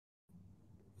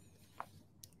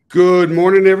Good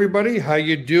morning, everybody. How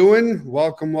you doing?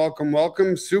 Welcome, welcome,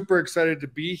 welcome. Super excited to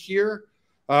be here.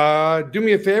 Do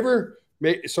me a favor,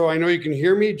 so I know you can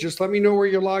hear me. Just let me know where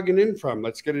you're logging in from.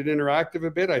 Let's get it interactive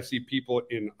a bit. I see people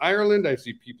in Ireland. I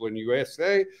see people in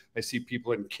USA. I see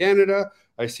people in Canada.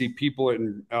 I see people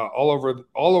in all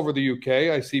over the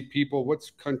UK. I see people. What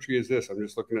country is this? I'm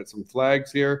just looking at some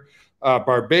flags here.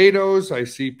 Barbados. I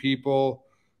see people.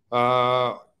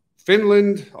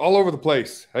 Finland, all over the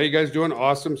place. How you guys doing?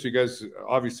 Awesome. So you guys,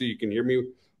 obviously you can hear me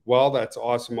well. That's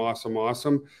awesome, awesome,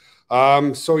 awesome.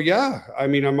 So yeah, I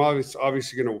mean, I'm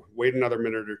obviously going to wait another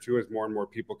minute or two as more and more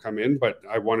people come in, but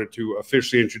I wanted to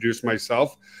officially introduce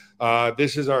myself.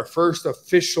 This is our first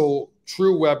official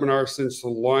true webinar since the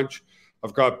launch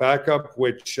of GotBackup,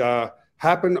 which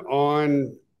happened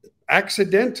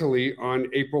accidentally on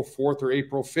April 4th or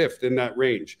April 5th, in that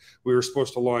range. We were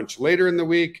supposed to launch later in the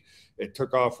week. It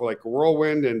took off like a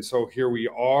whirlwind, and so here we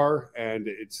are, and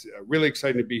it's really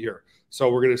exciting to be here.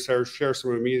 So we're going to share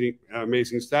some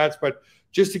amazing stats, but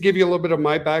just to give you a little bit of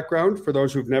my background for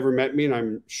those who've never met me, and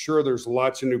I'm sure there's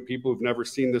lots of new people who've never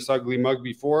seen this ugly mug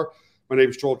before. My name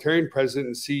is Therien, President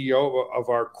and CEO of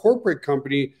our corporate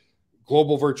company,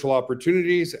 Global Virtual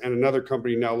Opportunities, and another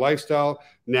company, Now Lifestyle.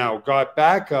 Now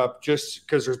GotBackup, just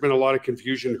because there's been a lot of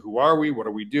confusion. Who are we? What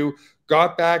do we do?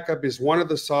 GotBackup is one of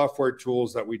the software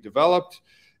tools that we developed,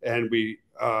 and we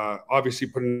obviously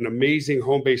put an amazing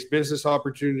home-based business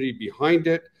opportunity behind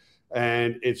it,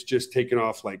 and it's just taken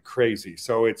off like crazy.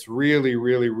 So it's really,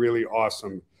 really, really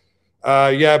awesome.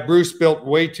 Yeah, Bruce built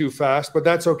way too fast, but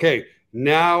that's okay.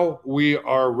 Now we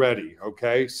are ready,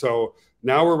 okay? So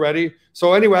now we're ready.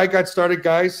 So anyway, I got started,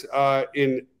 guys,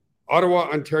 in Ottawa,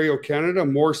 Ontario, Canada,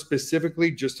 more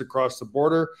specifically just across the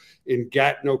border in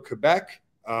Gatineau, Quebec.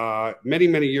 Many,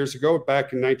 many years ago,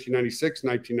 back in 1996,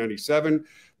 1997.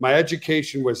 My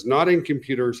education was not in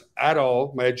computers at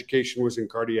all. My education was in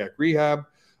cardiac rehab.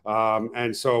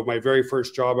 And so my very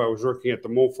first job, I was working at the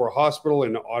Montfort Hospital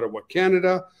in Ottawa,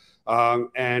 Canada,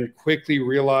 and quickly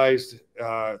realized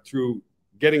through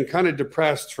getting kind of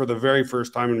depressed for the very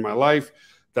first time in my life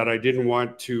that I didn't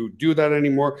want to do that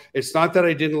anymore. It's not that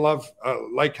I didn't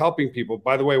like helping people.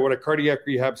 By the way, what a cardiac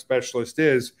rehab specialist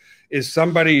is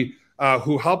somebody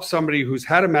who helps somebody who's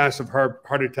had a massive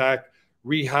heart attack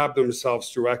rehab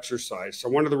themselves through exercise. So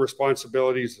one of the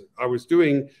responsibilities I was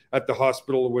doing at the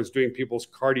hospital was doing people's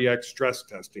cardiac stress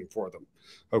testing for them.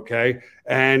 Okay.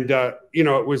 And, you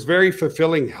know, it was very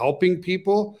fulfilling helping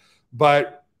people.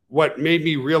 But what made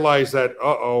me realize that,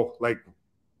 like,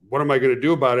 what am I going to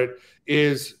do about it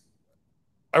is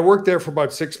I worked there for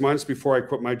about 6 months before I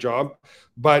quit my job.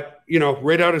 But, you know,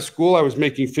 right out of school, I was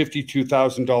making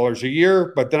 $52,000 a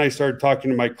year. But then I started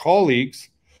talking to my colleagues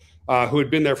who had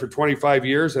been there for 25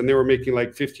 years, and they were making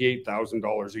like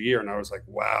 $58,000 a year. And I was like,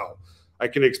 wow, I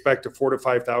can expect a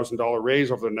 $4,000 to $5,000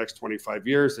 raise over the next 25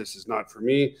 years. This is not for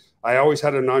me. I always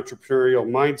had an entrepreneurial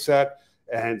mindset.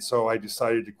 And so I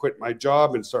decided to quit my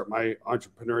job and start my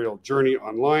entrepreneurial journey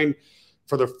online.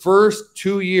 For the first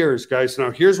 2 years, guys,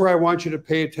 now here's where I want you to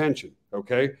pay attention,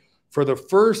 okay? For the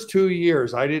first 2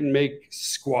 years, I didn't make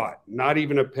squat, not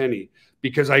even a penny,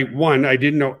 because one, I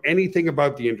didn't know anything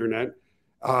about the internet.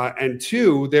 And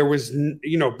two, there was,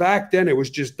 you know, back then it was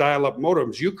just dial-up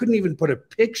modems. You couldn't even put a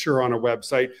picture on a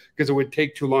website because it would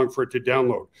take too long for it to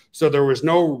download. So there was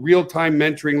no real-time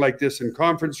mentoring like this in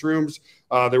conference rooms.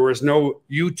 There was no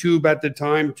YouTube at the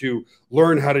time to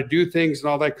learn how to do things and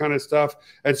all that kind of stuff.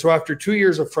 And so after 2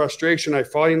 years of frustration, I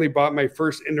finally bought my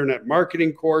first internet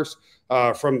marketing course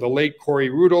from the late Corey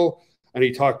Rudel. And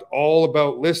he talked all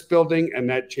about list building, and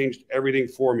that changed everything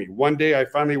for me. One day I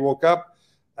finally woke up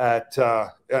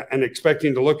and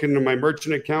expecting to look into my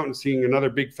merchant account and seeing another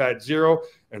big fat zero.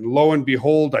 And lo and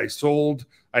behold, I sold,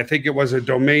 I think it was a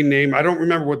domain name. I don't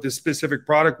remember what this specific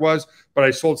product was, but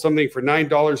I sold something for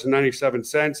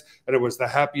 $9.97, and it was the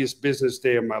happiest business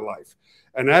day of my life.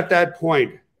 And at that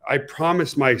point, I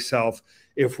promised myself,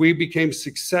 if we became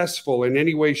successful in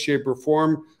any way, shape, or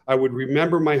form, I would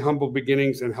remember my humble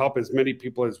beginnings and help as many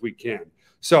people as we can.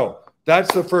 So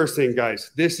that's the first thing,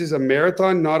 guys. This is a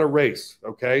marathon, not a race,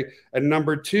 okay? And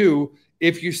number two,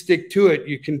 if you stick to it,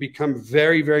 you can become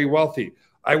very, very wealthy.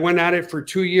 I went at it for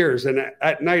 2 years, and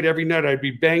at night, every night, I'd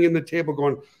be banging the table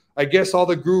going, I guess all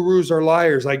the gurus are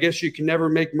liars. I guess you can never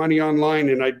make money online.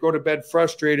 And I'd go to bed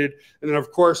frustrated. And then,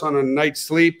 of course, on a night's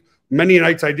sleep, many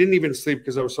nights I didn't even sleep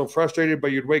because I was so frustrated,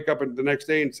 but you'd wake up the next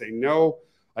day and say, no,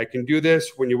 I can do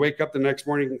this. When you wake up the next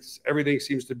morning, everything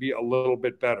seems to be a little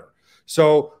bit better.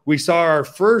 So we saw our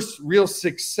first real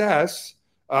success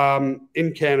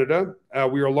in Canada.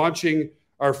 We were launching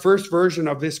our first version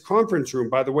of this conference room.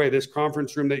 By the way, this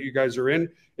conference room that you guys are in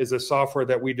is a software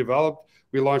that we developed.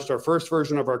 We launched our first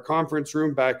version of our conference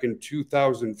room back in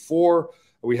 2004.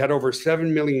 We had over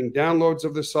 7 million downloads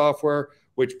of the software,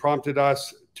 which prompted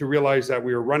us to realize that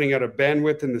we were running out of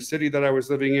bandwidth in the city that I was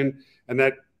living in. And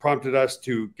that prompted us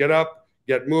to get up,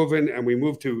 get moving, and we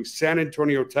moved to San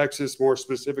Antonio, Texas, more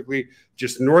specifically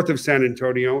just north of San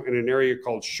Antonio in an area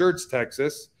called Schertz,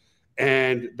 Texas.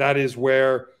 And that is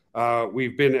where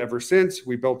we've been ever since.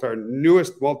 We built our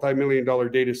newest multi-million-dollar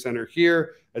data center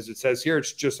here. As it says here,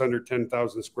 it's just under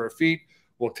 10,000 square feet.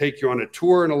 We'll take you on a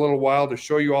tour in a little while to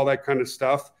show you all that kind of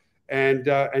stuff and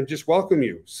just welcome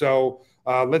you. So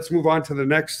let's move on to the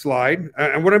next slide.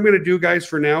 And what I'm going to do, guys,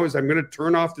 for now is I'm going to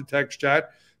turn off the text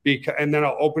chat, and then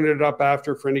I'll open it up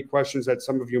after for any questions that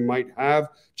some of you might have,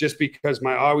 just because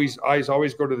my eyes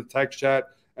always go to the text chat,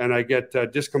 and I get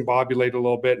discombobulated a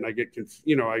little bit, and I get,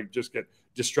 I just get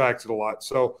distracted a lot.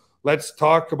 So let's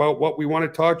talk about what we want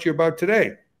to talk to you about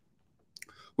today,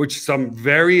 which is some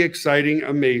very exciting,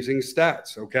 amazing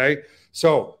stats, okay?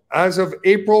 So as of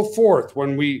April 4th,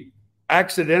 when we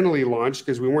accidentally launched,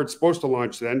 because we weren't supposed to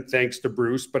launch then, thanks to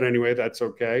Bruce, but anyway, that's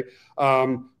okay.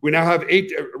 We now have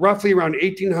roughly around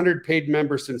 1,800 paid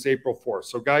members since April 4th.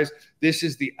 So guys, this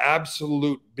is the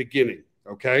absolute beginning,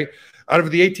 okay? Out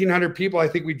of the 1,800 people, I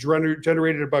think we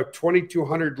generated about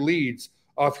 2,200 leads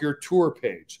off your tour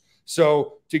page.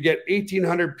 So to get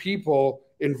 1,800 people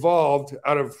involved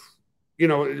out of,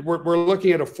 we're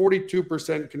looking at a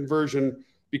 42% conversion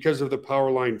because of the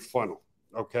Powerline funnel,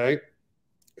 okay?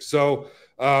 So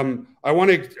I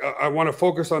want to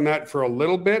focus on that for a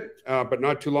little bit, but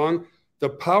not too long. The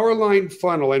Powerline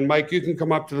funnel, and Mike, you can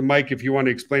come up to the mic if you want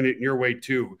to explain it in your way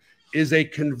too, is a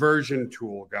conversion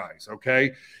tool, guys,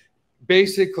 okay?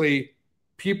 Basically,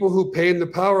 people who pay in the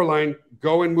Powerline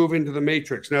go and move into the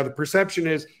matrix. Now, the perception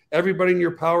is everybody in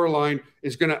your Powerline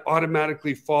is going to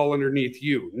automatically fall underneath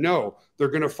you. No, they're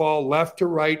going to fall left to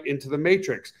right into the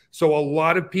matrix. So a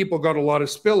lot of people got a lot of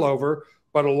spillover,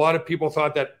 but a lot of people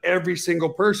thought that every single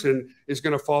person is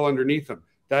going to fall underneath them.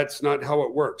 That's not how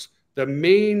it works. The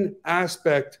main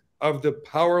aspect of the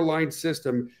Powerline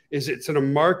system is it's in a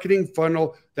marketing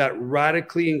funnel that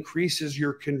radically increases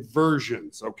your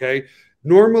conversions, okay?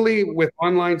 Normally with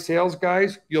online sales,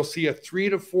 guys, you'll see a 3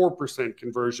 to 4%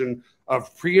 conversion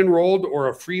of pre-enrolled or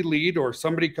a free lead or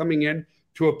somebody coming in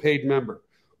to a paid member.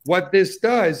 What this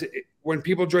does, when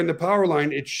people join the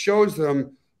Powerline, it shows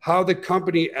them how the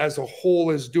company as a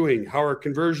whole is doing, how our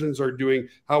conversions are doing,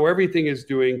 how everything is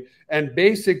doing. And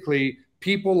basically,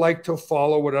 people like to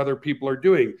follow what other people are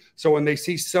doing. So when they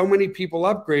see so many people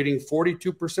upgrading,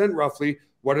 42% roughly,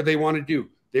 what do they want to do?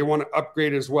 They want to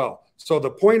upgrade as well. So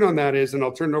the point on that is, and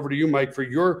I'll turn it over to you, Mike, for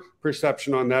your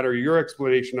perception on that or your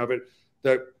explanation of it,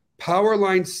 the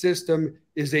Powerline system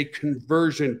is a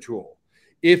conversion tool.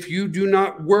 If you do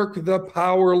not work the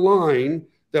Powerline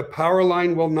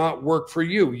will not work for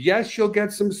you. Yes, you'll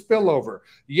get some spillover.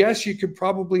 Yes, you could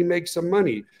probably make some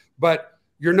money, but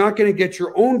you're not going to get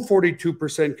your own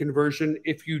 42% conversion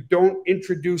if you don't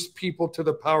introduce people to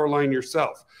the Powerline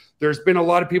yourself. There's been a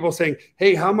lot of people saying,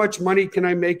 hey, how much money can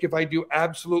I make if I do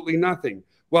absolutely nothing?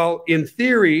 Well, in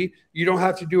theory, you don't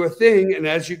have to do a thing. And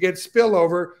as you get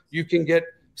spillover, you can get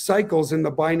cycles in the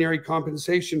binary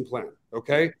compensation plan,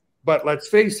 okay? But let's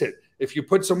face it, if you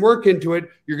put some work into it,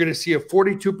 you're going to see a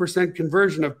 42%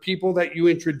 conversion of people that you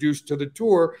introduce to the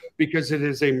tour because it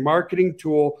is a marketing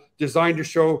tool designed to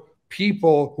show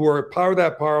people who are part of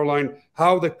that Powerline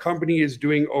how the company is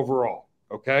doing overall,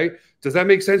 okay? Does that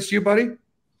make sense to you, buddy?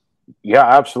 Yeah,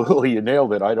 absolutely. You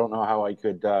nailed it. I don't know how I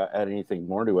could add anything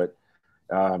more to it.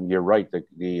 You're right.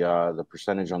 The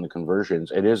percentage on the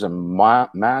conversions, it is a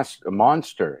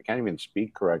monster. I can't even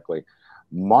speak correctly.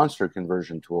 Monster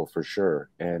conversion tool for sure.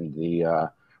 And the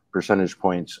percentage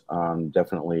points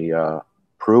definitely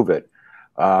prove it.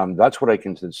 That's what I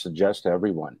can suggest to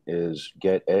everyone is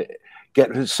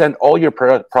send all your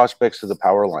prospects to the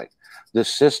Powerline.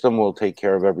 This system will take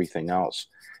care of everything else.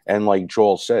 And like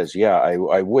Joel says, yeah,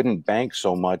 I wouldn't bank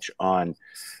so much on,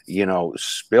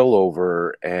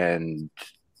 spillover and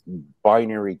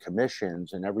binary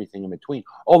commissions and everything in between.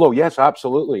 Although, yes,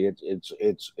 absolutely,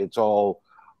 it's all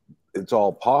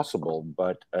possible.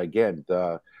 But again,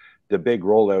 the big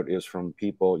rollout is from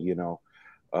people,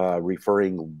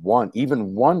 referring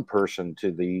even one person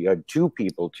to the two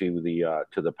people to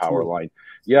the Powerline.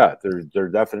 Yeah, they're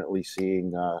definitely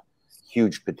seeing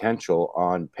huge potential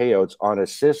on payouts on a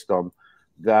system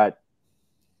that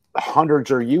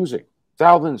hundreds are using,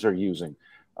 thousands are using.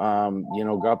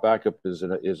 GotBackup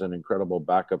is an incredible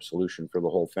backup solution for the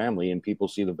whole family, and people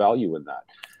see the value in that.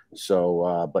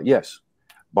 So, but yes,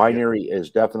 Binary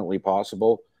is definitely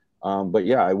possible. But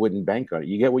yeah, I wouldn't bank on it.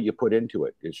 You get what you put into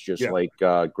it. It's just like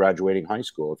graduating high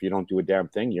school. If you don't do a damn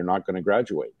thing, you're not going to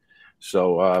graduate.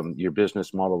 So your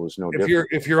business model is no different.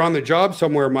 If you're on the job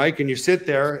somewhere, Mike, and you sit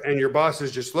there and your boss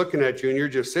is just looking at you and you're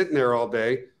just sitting there all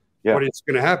day, what is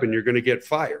going to happen? You're going to get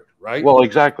fired, right? Well,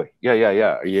 exactly. Yeah.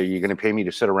 You're going to pay me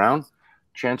to sit around?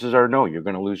 Chances are no, you're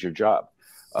going to lose your job.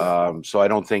 So I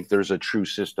don't think there's a true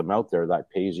system out there that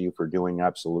pays you for doing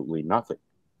absolutely nothing,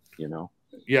 you know?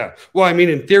 Yeah. Well, I mean,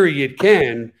 in theory, it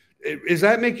can. Is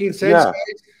that making sense, guys?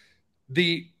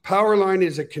 The Powerline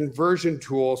is a conversion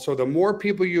tool. So the more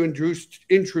people you introduce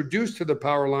to the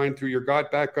Powerline through your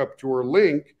GotBackup tour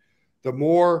link, the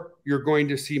more you're going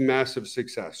to see massive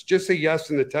success. Just say yes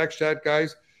in the text chat,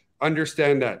 guys.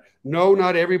 Understand that. No,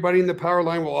 not everybody in the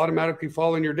Powerline will automatically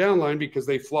fall in your downline because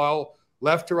they fall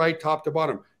left to right, top to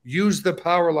bottom. Use the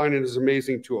Powerline. It is an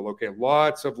amazing tool. Okay,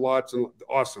 lots and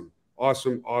awesome.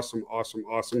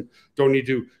 Awesome. Don't need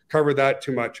to cover that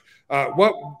too much.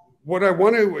 What I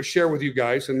want to share with you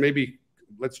guys, and maybe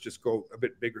let's just go a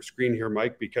bit bigger screen here,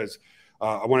 Mike, because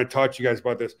I want to talk to you guys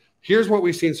about this. Here's what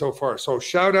we've seen so far. So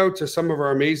shout out to some of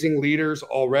our amazing leaders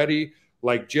already,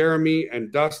 like Jeremy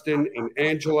and Dustin and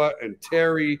Angela and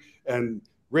Terry and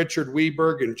Richard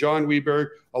Weberg and John Weberg.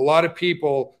 A lot of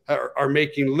people are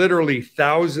making literally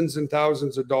thousands and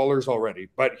thousands of dollars already.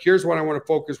 But here's what I want to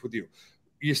focus with you.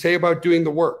 You say about doing the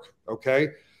work, okay?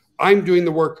 I'm doing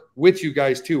the work with you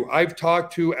guys too. I've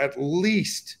talked to at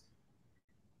least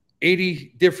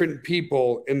 80 different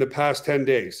people in the past 10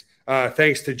 days.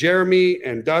 Thanks to Jeremy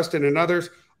and Dustin and others,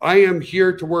 I am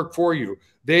here to work for you.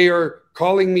 They are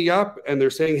calling me up and they're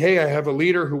saying, hey, I have a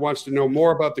leader who wants to know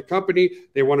more about the company.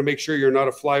 They want to make sure you're not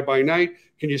a fly-by-night.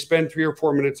 Can you spend 3 or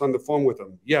 4 minutes on the phone with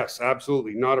them? Yes,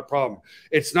 absolutely, not a problem.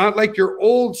 It's not like your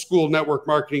old school network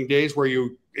marketing days where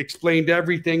you explained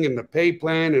everything in the pay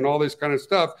plan and all this kind of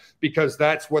stuff, because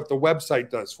that's what the website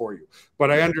does for you. But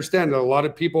I understand that a lot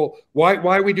of people, why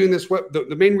are we doing this?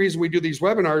 The main reason we do these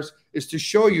webinars is to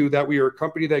show you that we are a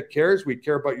company that cares. We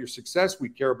care about your success. We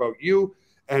care about you.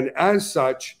 And as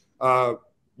such,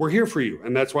 we're here for you.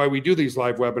 And that's why we do these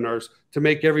live webinars, to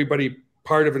make everybody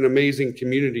part of an amazing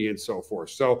community and so forth.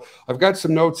 So I've got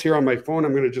some notes here on my phone.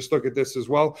 I'm going to just look at this as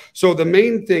well. So the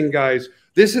main thing, guys,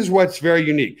 this is what's very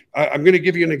unique. I'm going to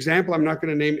give you an example. I'm not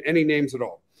going to name any names at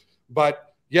all.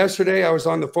 But yesterday I was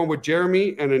on the phone with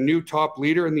Jeremy and a new top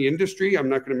leader in the industry. I'm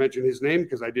not going to mention his name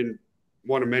because I didn't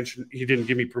want to mention, he didn't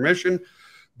give me permission.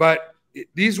 But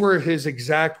these were his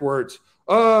exact words.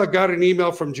 Oh, I got an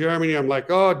email from Jeremy. I'm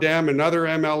like, oh, damn, another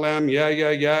MLM.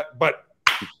 Yeah. But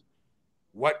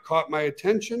what caught my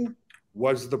attention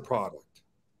was the product.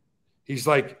 He's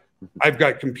like, I've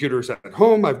got computers at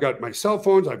home. I've got my cell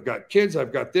phones. I've got kids.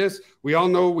 I've got this. We all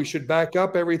know we should back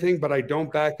up everything, but I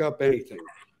don't back up anything.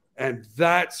 And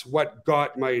that's what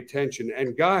got my attention.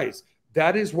 And guys,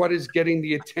 that is what is getting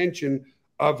the attention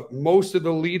of most of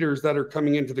the leaders that are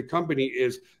coming into the company,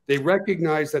 is they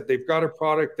recognize that they've got a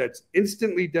product that's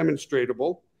instantly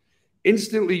demonstratable,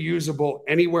 instantly usable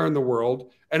anywhere in the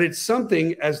world. And it's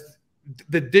something, as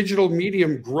the digital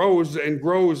medium grows and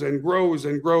grows and grows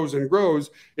and grows and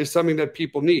grows, is something that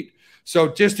people need. So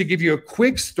just to give you a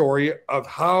quick story of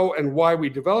how and why we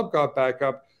developed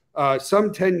GotBackup,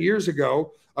 some 10 years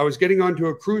ago, I was getting onto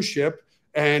a cruise ship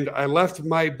and I left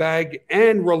my bag,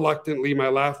 and reluctantly my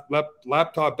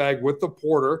laptop bag, with the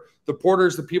porter. The porter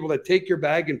is the people that take your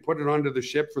bag and put it onto the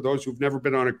ship, for those who've never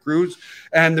been on a cruise.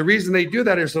 And the reason they do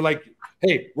that is they're like,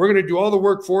 hey, we're going to do all the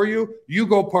work for you. You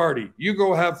go party. You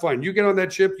go have fun. You get on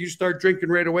that ship. You start drinking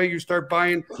right away. You start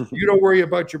buying. You don't worry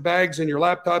about your bags and your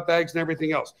laptop bags and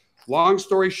everything else. Long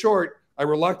story short, I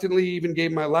reluctantly even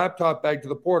gave my laptop bag to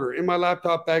the porter. In my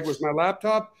laptop bag was my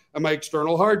laptop and my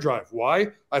external hard drive. Why?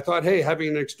 I thought, hey, having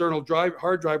an external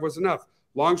hard drive was enough.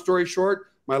 Long story short,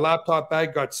 my laptop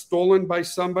bag got stolen by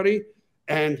somebody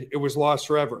and it was lost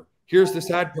forever. Here's the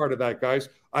sad part of that, guys.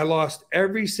 I lost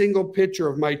every single picture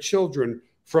of my children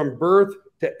from birth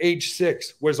to age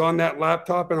 6 was on that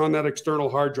laptop and on that external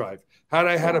hard drive. Had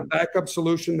I had a backup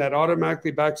solution that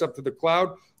automatically backs up to the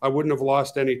cloud, I wouldn't have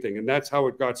lost anything. And that's how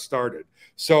it got started.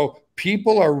 So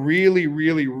people are really,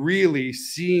 really, really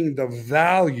seeing the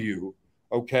value,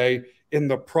 okay, in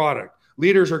the product.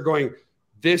 Leaders are going,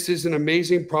 this is an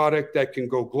amazing product that can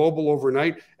go global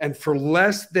overnight. And for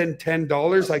less than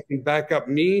 $10, I can back up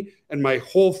me and my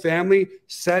whole family,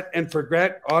 set and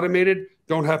forget, automated,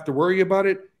 don't have to worry about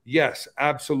it. Yes,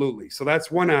 absolutely. So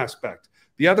that's one aspect.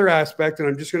 The other aspect, and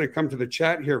I'm just going to come to the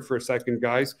chat here for a second,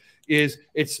 guys, is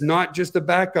it's not just a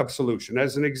backup solution.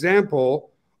 As an example,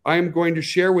 I'm going to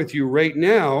share with you right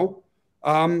now,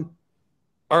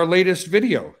 our latest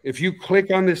video. If you click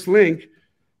on this link,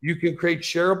 you can create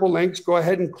shareable links. Go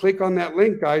ahead and click on that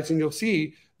link, guys, and you'll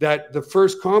see that the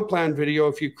first comp plan video,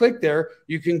 if you click there,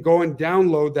 you can go and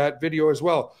download that video as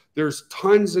well. There's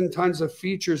tons and tons of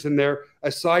features in there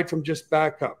aside from just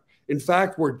backup. In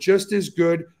fact, we're just as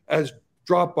good as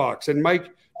Dropbox. And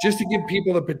Mike, just to give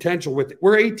people the potential with it,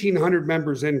 we're 1,800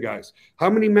 members in, guys. How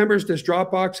many members does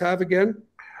Dropbox have again?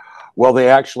 Well, they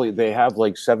have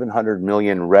like 700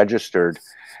 million registered,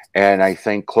 and I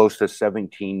think close to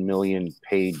 17 million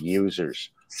paid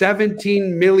users.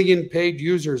 17 million paid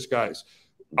users, guys.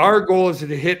 Our goal is to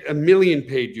hit 1 million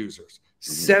paid users.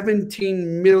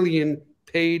 17 million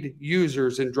paid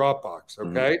users in Dropbox,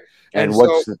 okay? And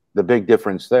what's so, the big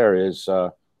difference there is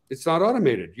it's not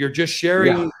automated. You're just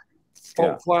sharing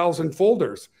files and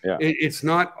folders. It's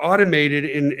not automated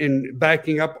in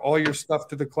backing up all your stuff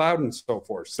to the cloud and so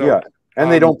forth. So and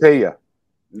they don't pay you.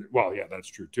 Well, yeah, that's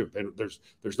true too.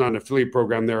 There's not an affiliate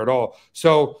program there at all.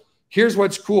 So here's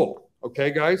what's cool,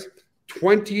 okay, guys?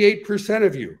 28%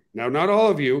 of you, now not all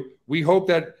of you, we hope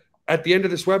that at the end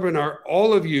of this webinar,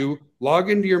 all of you log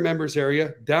into your members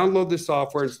area, download the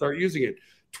software and start using it.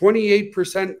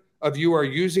 28% of you are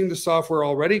using the software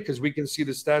already because we can see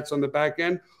the stats on the back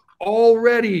end.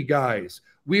 Already, guys,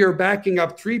 we are backing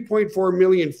up 3.4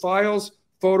 million files,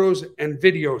 photos, and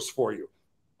videos for you.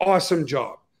 Awesome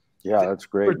job. Yeah, that's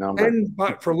great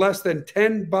number. For less than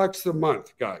 $10 a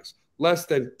month, guys. Less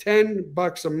than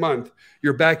 $10 a month,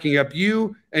 you're backing up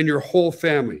you and your whole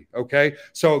family, okay?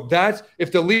 So that's,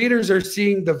 if the leaders are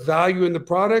seeing the value in the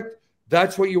product,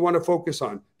 that's what you want to focus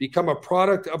on. Become a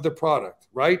product of the product,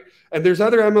 right? And there's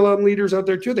other MLM leaders out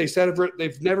there too. They said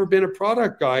they've never been a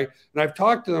product guy. And I've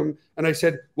talked to them and I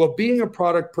said, well, being a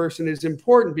product person is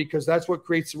important because that's what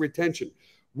creates the retention.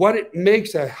 What it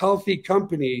makes a healthy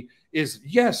company is,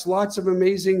 yes, lots of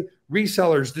amazing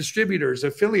resellers, distributors,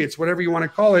 affiliates, whatever you want to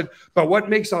call it. But what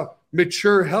makes a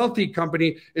mature, healthy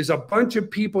company is a bunch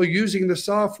of people using the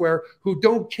software who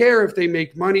don't care if they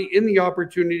make money in the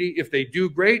opportunity. If they do,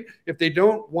 great. If they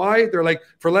don't, why? They're like,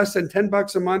 for less than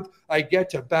 $10 a month, I get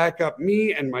to back up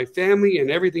me and my family and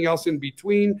everything else in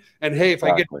between. And hey, if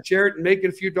I get to share it and make it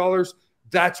a few dollars,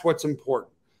 that's what's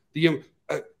important.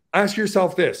 Ask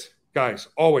yourself this, guys,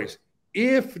 always.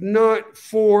 If not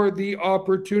for the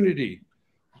opportunity,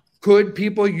 could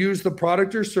people use the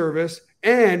product or service,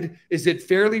 and is it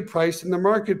fairly priced in the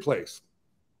marketplace?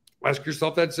 Ask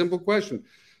yourself that simple question.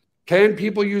 Can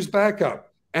people use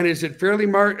backup, and is it fairly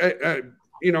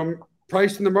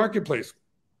priced in the marketplace?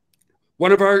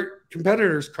 One of our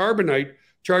competitors, Carbonite,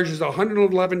 charges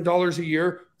 $111 a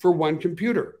year for one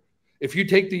computer. If you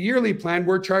take the yearly plan,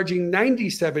 we're charging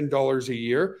 $97 a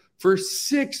year for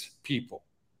 6 people.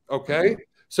 Okay,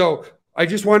 so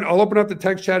I'll open up the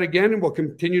text chat again and we'll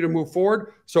continue to move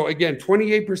forward. So again,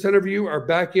 28% of you are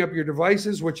backing up your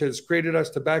devices, which has created us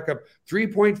to back up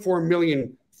 3.4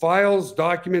 million files,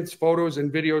 documents, photos,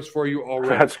 and videos for you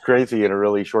already. That's crazy in a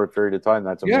really short period of time.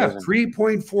 That's amazing. Yeah,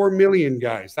 3.4 million,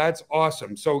 guys. That's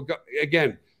awesome. So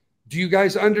again, do you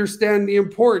guys understand the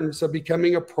importance of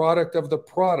becoming a product of the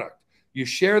product? You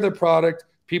share the product,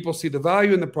 people see the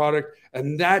value in the product,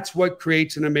 and that's what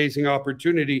creates an amazing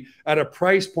opportunity at a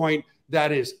price point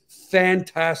that is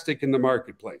fantastic in the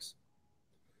marketplace.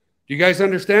 Do you guys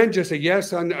understand? Just say,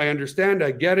 yes, I understand.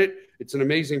 I get it. It's an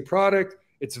amazing product.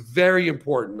 It's very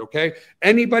important, okay?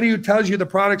 Anybody who tells you the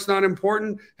product's not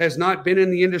important has not been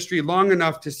in the industry long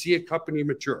enough to see a company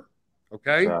mature,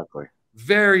 okay? Exactly.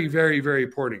 Very, very, very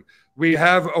important. We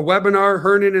have a webinar,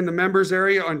 Hernan, in the members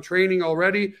area on training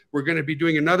already. We're going to be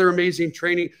doing another amazing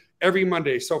training every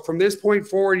Monday. So from this point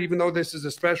forward, even though this is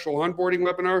a special onboarding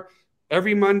webinar,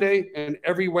 every Monday and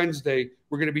every Wednesday,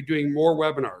 we're going to be doing more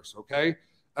webinars, okay?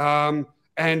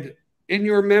 And in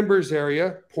your members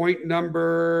area, point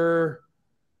number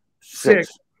 6,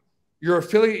 your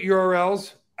affiliate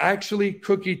URLs actually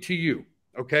cookie to you,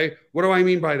 okay? What do I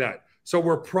mean by that? So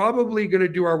we're probably going to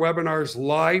do our webinars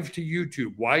live to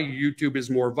YouTube. Why? YouTube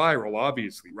is more viral,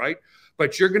 obviously, right?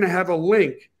 But you're going to have a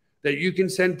link that you can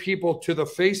send people to the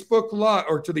Facebook Live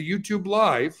or to the YouTube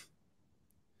Live,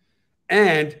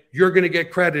 and you're going to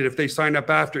get credit if they sign up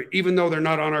after, even though they're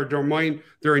not on our domain,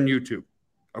 they're in YouTube.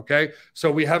 Okay.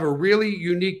 So we have a really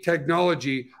unique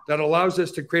technology that allows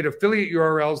us to create affiliate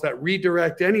URLs that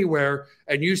redirect anywhere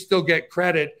and you still get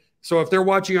credit. So if they're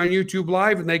watching on YouTube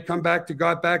Live and they come back to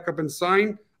GotBackup and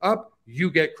sign up, you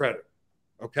get credit.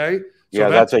 Okay. So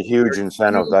that's a huge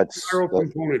incentive. That's a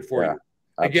component for you.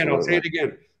 Again, I'll say it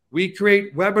again. We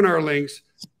create webinar links,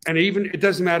 and even it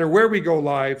doesn't matter where we go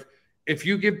live. If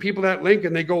you give people that link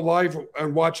and they go live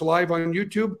and watch live on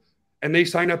YouTube and they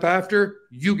sign up after,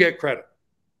 you get credit.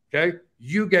 Okay.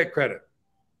 you get credit.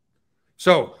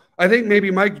 So I think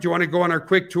maybe, Mike, do you want to go on our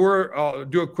quick tour? I'll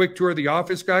do a quick tour of the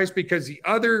office, guys, because the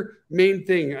other main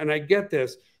thing, and I get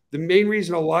this, the main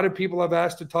reason a lot of people have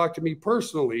asked to talk to me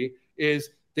personally is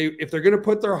if they're going to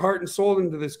put their heart and soul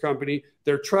into this company,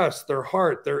 their trust, their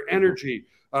heart, their energy,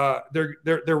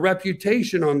 their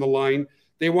reputation on the line,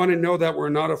 they want to know that we're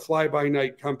not a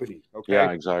fly-by-night company. Okay.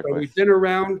 Yeah, exactly. So we've been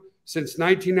around since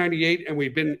 1998, and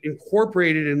we've been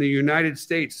incorporated in the United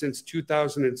States since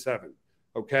 2007.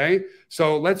 Okay.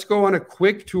 So let's go on a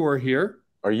quick tour here.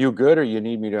 Are you good, or you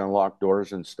need me to unlock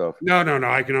doors and stuff? No.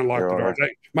 I can unlock the doors.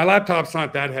 My laptop's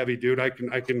not that heavy, dude. I can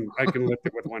lift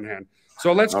it with one hand.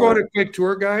 So let's go on a quick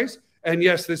tour, guys. And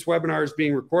yes, this webinar is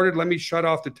being recorded. Let me shut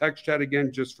off the text chat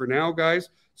again just for now, guys,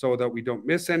 so that we don't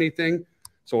miss anything.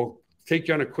 So we'll take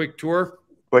you on a quick tour.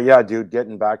 But yeah, dude,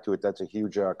 getting back to it, that's a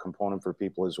huge component for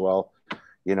people as well.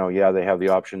 You know, yeah, they have the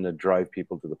option to drive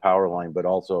people to the Powerline, but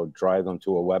also drive them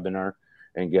to a webinar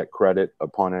and get credit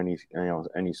upon any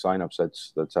signups.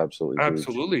 That's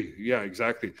absolutely huge. Yeah,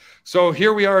 exactly. So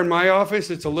here we are in my office.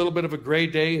 It's a little bit of a gray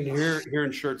day in here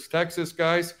in Schertz, Texas,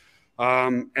 guys.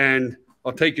 And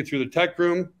I'll take you through the tech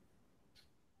room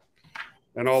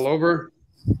and all over.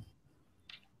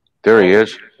 There he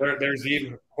is. There's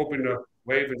Eve, hoping to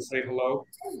wave and say hello.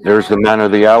 There's the man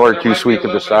of the hour, too sweet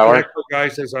of the sour.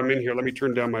 Guys, as I'm in here, let me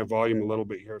turn down my volume a little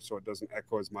bit here so it doesn't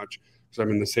echo as much because I'm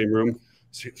in the same room.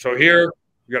 So here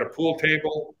we got a pool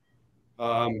table.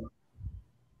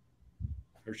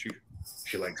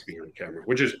 She likes being on camera,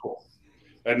 which is cool.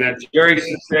 And then Jerry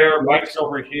sits there, Mike's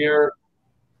over here.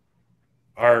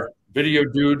 Our video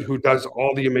dude who does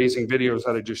all the amazing videos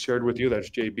that I just shared with you, that's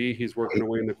JB. He's working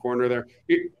away in the corner there.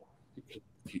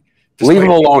 Leave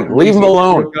him alone. Leave him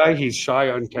alone. Guy, he's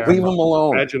shy on camera. Leave him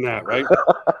alone. Imagine that, right?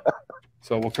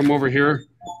 So we'll come over here.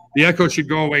 The echo should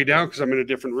go way down because I'm in a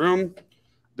different room.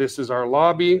 This is our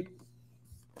lobby.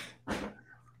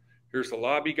 Here's the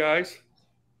lobby, guys.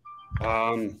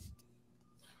 There's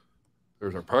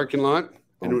our parking lot.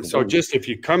 And so just if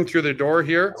you come through the door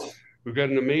here, we've got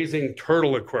an amazing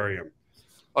turtle aquarium.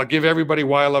 I'll give everybody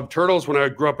why I love turtles. When I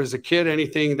grew up as a kid,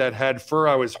 anything that had fur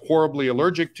I was horribly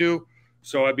allergic to.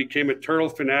 So I became a turtle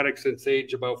fanatic since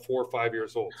age about 4 or 5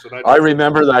 years old. So I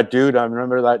remember that, dude. I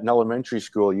remember that in elementary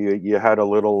school. You had a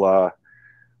little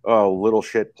little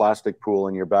shit plastic pool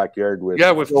in your backyard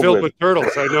filled with turtles.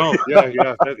 I know.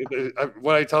 Yeah.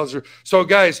 What I tell you. So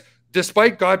guys,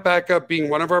 despite GotBackup being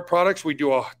one of our products, we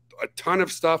do a ton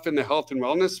of stuff in the health and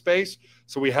wellness space.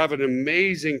 So we have an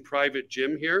amazing private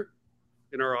gym here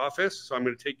in our office. So I'm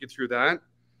going to take you through that.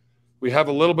 We have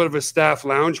a little bit of a staff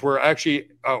lounge. We're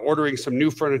actually ordering some new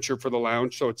furniture for the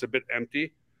lounge, so it's a bit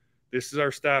empty. This is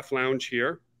our staff lounge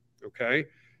here, okay?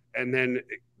 And then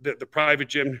the private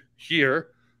gym here.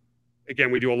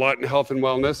 Again, we do a lot in health and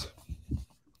wellness.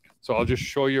 So I'll just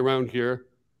show you around here.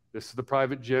 This is the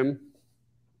private gym,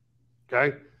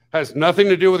 okay? Has nothing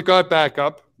to do with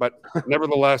GotBackup, but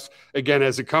nevertheless, again,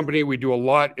 as a company, we do a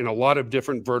lot in a lot of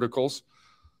different verticals.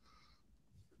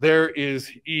 There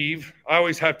is Eve. I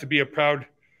always have to be a proud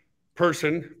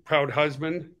person, proud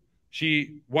husband.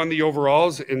 She won the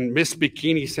overalls in Miss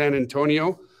Bikini San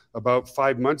Antonio about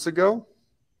 5 months ago.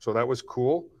 So that was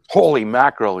cool. Holy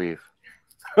mackerel, Eve.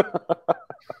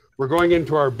 We're going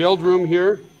into our build room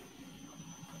here.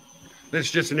 This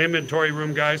is just an inventory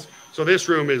room, guys. So this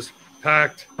room is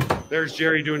packed. There's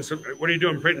Jerry doing some, what are you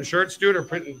doing, printing shirts, dude, or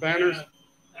printing banners?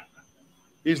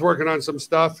 He's working on some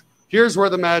stuff. Here's where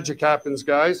the magic happens,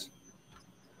 guys.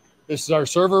 This is our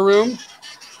server room.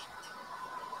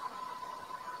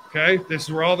 Okay, this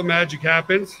is where all the magic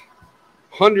happens.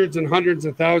 Hundreds and hundreds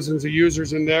of thousands of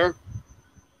users in there.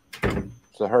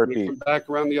 It's a heartbeat. Come back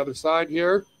around the other side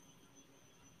here.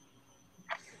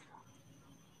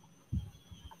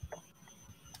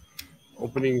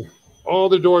 Opening, all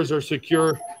the doors are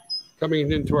secure.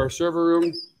 Coming into our server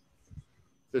room.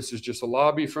 This is just a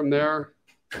lobby from there.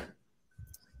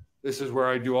 This is where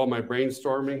I do all my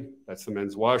brainstorming. That's the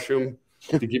men's washroom.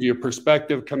 To give you a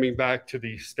perspective, coming back to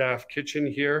the staff kitchen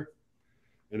here.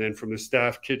 And then from the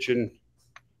staff kitchen,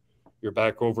 you're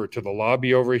back over to the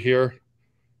lobby over here,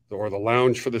 or the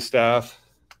lounge for the staff.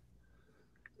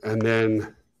 And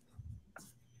then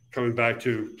coming back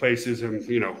to places and,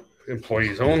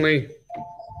 employees only.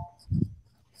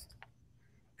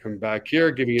 Come back here,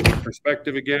 giving you the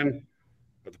perspective again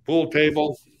at the pool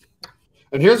table.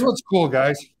 And here's what's cool,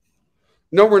 guys.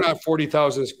 No, we're not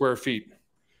 40,000 square feet.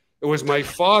 It was my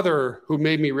father who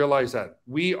made me realize that.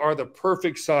 We are the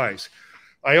perfect size.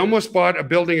 I almost bought a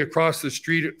building across the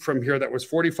street from here that was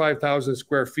 45,000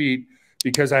 square feet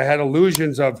because I had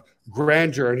illusions of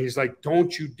grandeur. And he's like,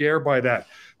 don't you dare buy that.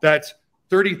 That's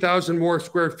 30,000 more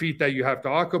square feet that you have to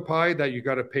occupy, that you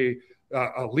got to pay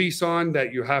a lease on,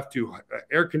 that you have to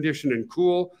air condition and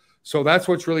cool. So that's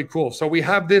what's really cool. So we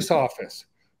have this office.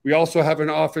 We also have an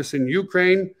office in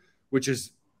Ukraine, which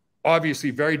is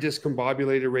obviously very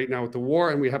discombobulated right now with the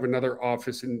war. And we have another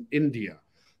office in India.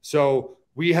 So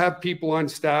we have people on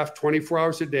staff 24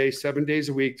 hours a day, 7 days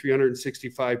a week,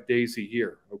 365 days a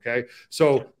year. Okay.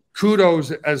 So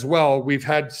kudos as well. We've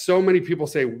had so many people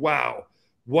say, wow,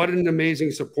 what an amazing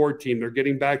support team. They're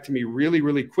getting back to me really,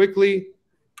 really quickly.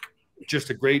 Just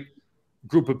a great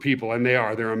group of people. And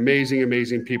they're amazing,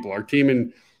 amazing people. Our team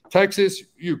in Texas,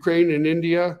 Ukraine, and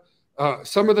India,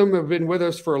 some of them have been with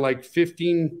us for like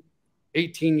 15,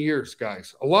 18 years,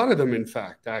 guys. A lot of them, in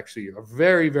fact, actually, a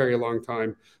very, very long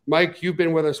time. Mike, you've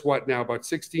been with us, what now, about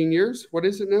 16 years? What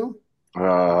is it now?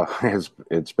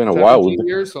 It's been a while.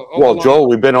 Years, so, well, Joel,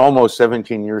 we've been almost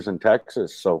 17 years in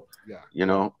Texas. So, yeah, you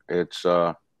know, it's,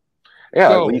 yeah.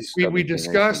 So at least we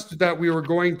discussed that we were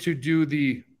going to do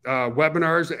the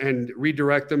webinars and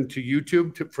redirect them to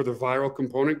YouTube for the viral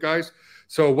component, guys.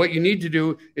 So what you need to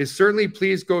do is certainly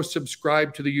please go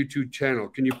subscribe to the YouTube channel.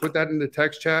 Can you put that in the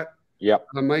text chat? Yep.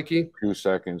 Mikey? 2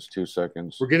 seconds, 2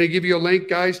 seconds. We're going to give you a link,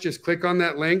 guys. Just click on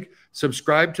that link.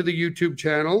 Subscribe to the YouTube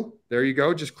channel. There you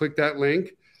go. Just click that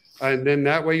link. And then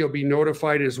that way you'll be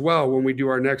notified as well when we do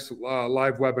our next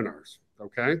live webinars.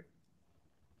 Okay?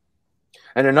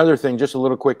 And another thing, just a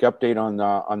little quick update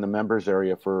on the members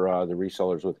area for the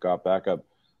resellers with GotBackup.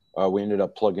 We ended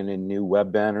up plugging in new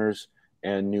web banners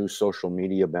and new social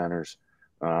media banners.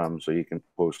 So you can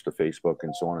post to Facebook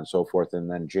and so on and so forth. And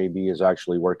then JB is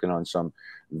actually working on some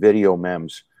video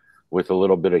memes with a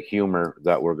little bit of humor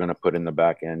that we're going to put in the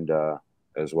back end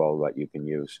as well that you can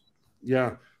use.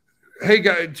 Yeah. Hey,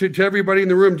 guys, to everybody in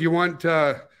the room, do you want,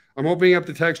 I'm opening up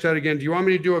the text chat again. Do you want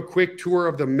me to do a quick tour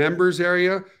of the members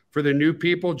area for the new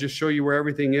people? Just show you where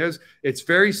everything is. It's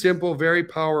very simple, very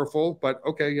powerful, but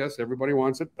okay, yes, everybody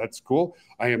wants it. That's cool.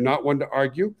 I am not one to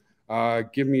argue.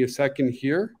 Give me a second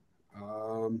here.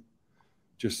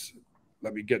 Just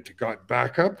let me get to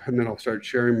GotBackup, and then I'll start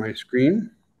sharing my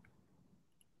screen.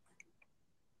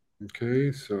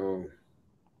 Okay, so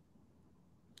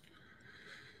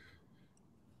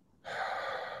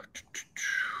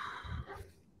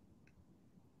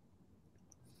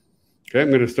okay, I'm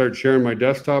going to start sharing my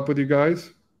desktop with you guys.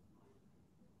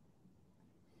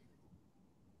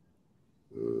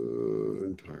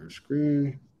 Entire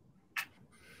screen.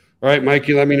 All right,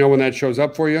 Mikey, let me know when that shows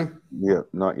up for you. Yeah,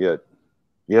 not yet.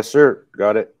 Yes, sir.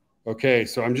 Got it. Okay,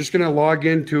 so I'm just going to log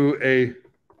into a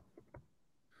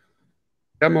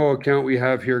demo account we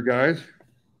have here, guys.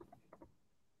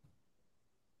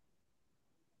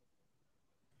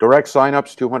 Direct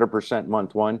signups, 200%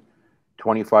 month one,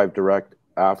 25 direct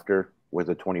after with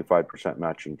a 25%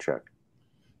 matching check.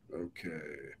 Okay.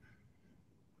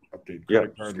 Update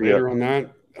credit card later on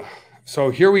that.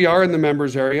 So here we are in the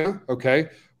members area. Okay.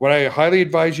 What I highly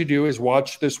advise you do is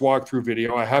watch this walkthrough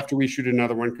video. I have to reshoot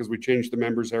another one because we changed the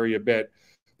members area a bit.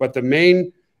 But the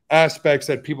main aspects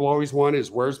that people always want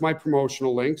is, where's my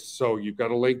promotional links? So you've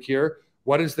got a link here.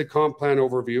 What is the comp plan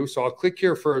overview? So I'll click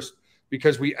here first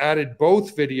because we added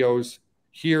both videos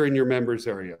here in your members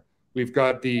area. We've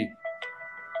got the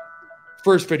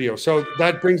first video. So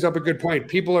that brings up a good point.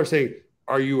 People are saying,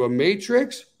 are you a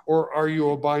matrix or are you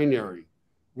a binary?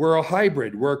 We're a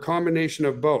hybrid. We're a combination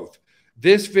of both.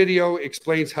 This video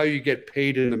explains how you get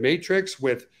paid in the matrix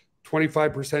with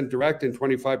 25% direct and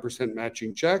 25%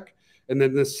 matching check. And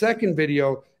then the second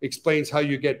video explains how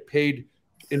you get paid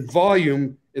in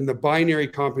volume in the binary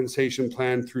compensation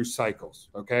plan through cycles.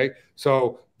 Okay.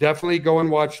 So definitely go and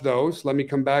watch those. Let me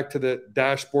come back to the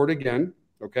dashboard again.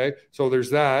 Okay. So there's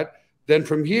that. Then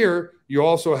from here, you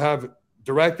also have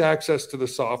direct access to the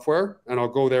software, and I'll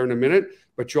go there in a minute,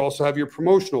 but you also have your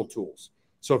promotional tools.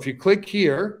 So if you click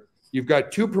here, you've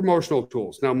got two promotional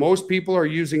tools. Now, most people are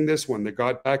using this one, the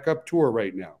GotBackup Tour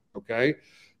right now, okay?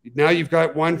 Now you've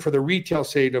got one for the retail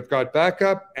side of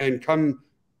GotBackup, and come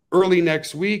early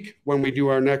next week when we do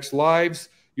our next lives,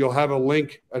 you'll have a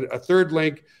link, a third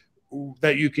link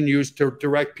that you can use to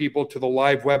direct people to the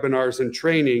live webinars and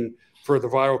training for the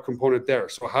viral component there.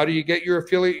 So how do you get your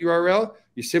affiliate URL?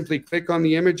 You simply click on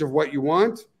the image of what you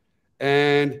want,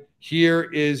 and here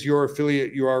is your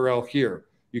affiliate URL here.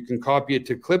 You can copy it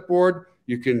to clipboard.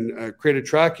 You can create a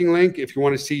tracking link. If you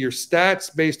want to see your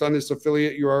stats based on this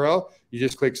affiliate URL, you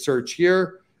just click search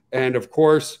here. And of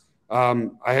course, I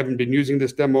haven't been using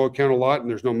this demo account a lot, and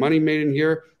there's no money made in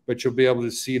here, but you'll be able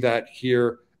to see that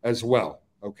here as well,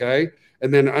 okay?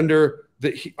 And then under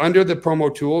the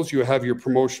promo tools, you have your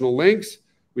promotional links.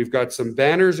 We've got some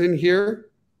banners in here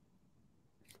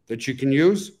that you can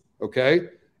use, Okay.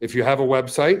 If you have a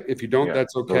website, if you don't, Yeah,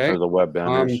 that's okay. those are the web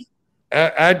banners.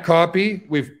 Ad copy.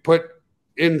 We've put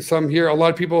in some here. A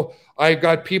lot of people, I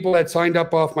got people that signed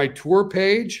up off my tour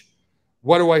page.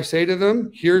 What do I say to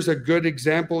them? Here's a good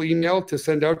example email to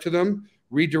send out to them,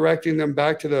 redirecting them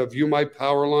back to the View My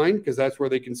Powerline, because that's where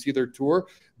they can see their tour.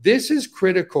 This is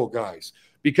critical, guys,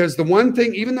 because the one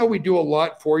thing, even though we do a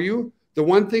lot for you, the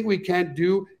one thing we can't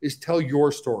do is tell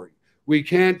your story. We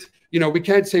can't, we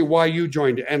can't say why you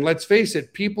joined. And let's face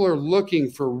it, people are looking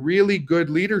for really good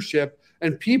leadership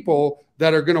and people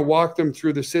that are going to walk them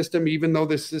through the system, even though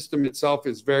the system itself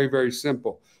is very, very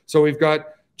simple. So we've got,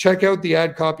 check out the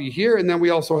ad copy here. And then we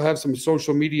also have some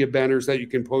social media banners that you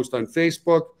can post on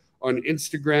Facebook, on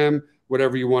Instagram,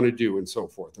 whatever you want to do and so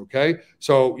forth. Okay.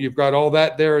 So you've got all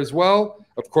that there as well.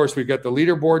 Of course, we've got the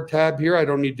leaderboard tab here. I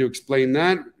don't need to explain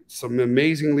that. Some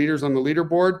amazing leaders on the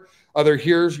leaderboard. Other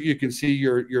here, you can see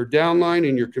your downline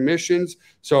and your commissions.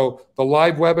 So the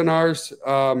live webinars,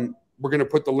 we're going to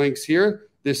put the links here.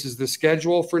 This is the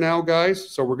schedule for now, guys.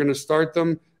 So we're going to start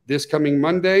them this coming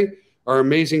Monday. Our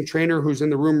amazing trainer who's in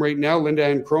the room right now, Linda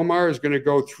Ann Cromar, is going to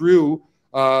go through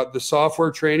the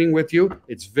software training with you.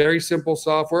 It's very simple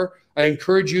software. I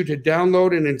encourage you to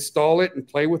download and install it and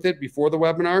play with it before the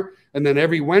webinar. And then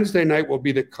every Wednesday night will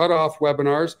be the cutoff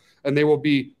webinars, and they will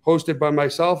be hosted by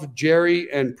myself, Jerry,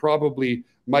 and probably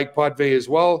Mike Potvay as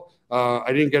well.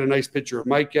 I didn't get a nice picture of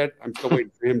Mike yet. I'm still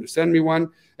waiting for him to send me one.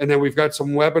 And then we've got some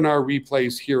webinar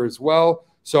replays here as well.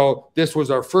 So this was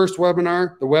our first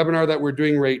webinar. The webinar that we're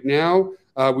doing right now,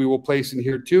 we will place in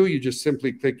here too. You just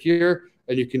simply click here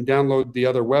and you can download the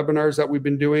other webinars that we've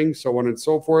been doing, so on and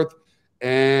so forth.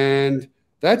 And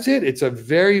that's it. It's a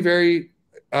very, very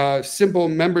simple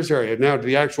members area. Now, to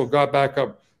the actual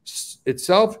GotBackup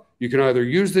itself, you can either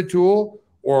use the tool,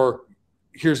 or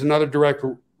here's another direct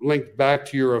link back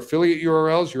to your affiliate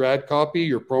URLs, your ad copy,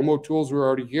 your promo tools were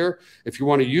already here. If you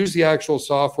want to use the actual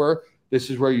software, this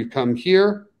is where you come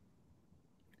here.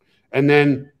 And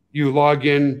then you log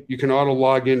in. You can auto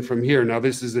log in from here. Now,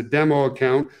 this is a demo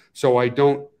account, so I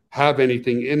don't have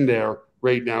anything in there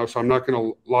right now, so I'm not going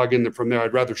to log in from there.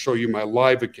 I'd rather show you my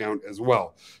live account as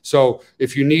well. So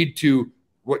if you need to,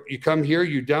 you come here,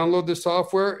 you download the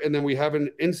software, and then we have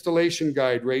an installation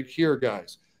guide right here,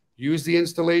 guys. Use the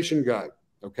installation guide,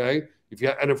 okay?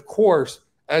 And of course,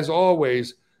 as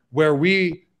always, where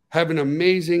we have an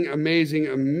amazing, amazing,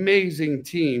 amazing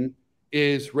team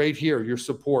is right here, your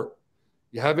support.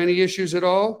 You have any issues at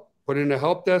all, put in a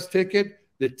help desk ticket.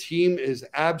 The team is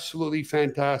absolutely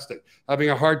fantastic. Having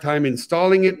a hard time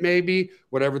installing it, maybe,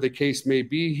 whatever the case may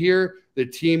be here, the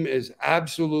team is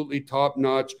absolutely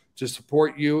top-notch to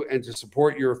support you and to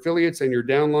support your affiliates and your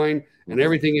downline and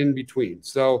everything in between.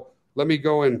 So let me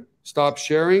go and stop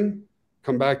sharing,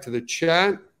 come back to the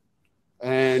chat,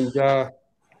 and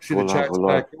see the chat's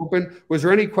back open. Was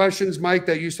there any questions, Mike,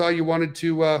 that you saw you wanted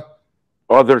to...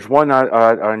 Oh, there's one.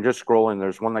 I'm just scrolling.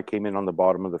 There's one that came in on the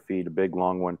bottom of the feed, a big,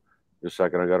 long one. Just a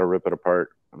second. I got to rip it apart.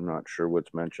 I'm not sure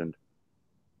what's mentioned.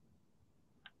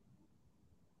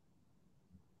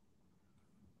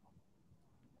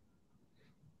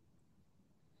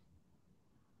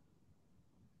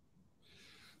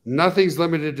 Nothing's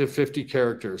limited to 50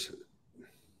 characters.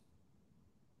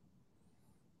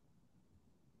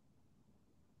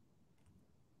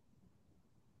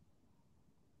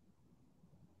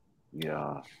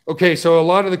 Yeah. Okay, so a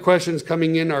lot of the questions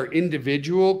coming in are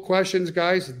individual questions,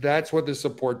 guys. That's what the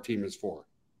support team is for.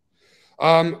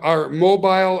 Our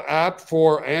mobile app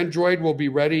for Android will be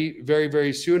ready very,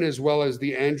 very soon, as well as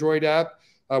the Android app.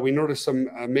 We noticed some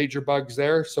major bugs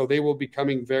there, so they will be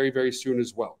coming very, very soon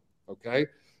as well. Okay,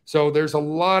 so there's a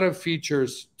lot of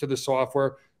features to the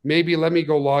software. Maybe let me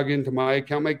go log into my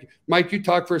account. Mike, you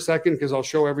talk for a second because I'll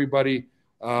show everybody.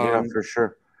 Yeah, for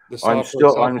sure. I'm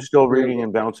still reading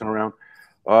and bouncing around.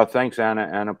 Thanks, Anna.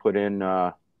 Anna put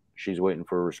in, she's waiting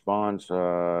for a response.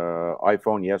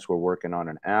 iPhone, yes, we're working on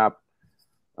an app.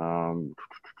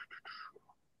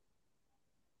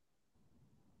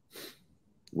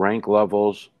 Rank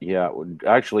levels, yeah.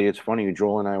 Actually, it's funny.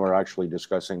 Joel and I were actually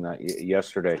discussing that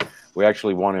yesterday. We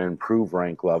actually want to improve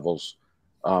rank levels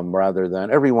rather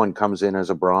than everyone comes in as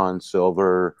a bronze,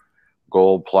 silver,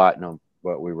 gold, platinum.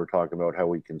 But we were talking about how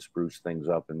we can spruce things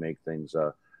up and make things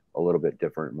a little bit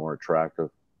different, more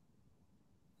attractive.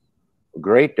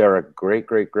 Great, Derek. Great,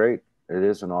 great, great. It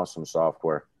is an awesome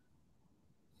software.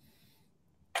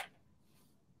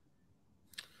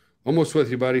 Almost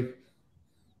with you, buddy.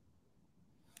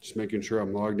 Just making sure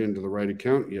I'm logged into the right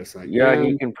account. Yes, I am. Yeah,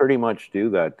 he can pretty much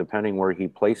do that, depending where he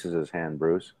places his hand,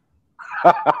 Bruce.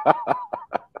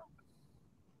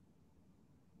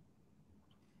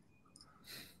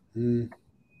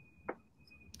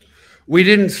 We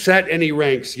didn't set any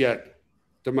ranks yet,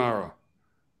 Damara.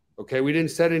 Okay, we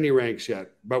didn't set any ranks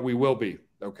yet, but we will be.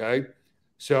 Okay,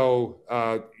 so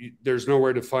there's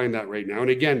nowhere to find that right now. And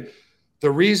again,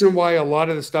 the reason why a lot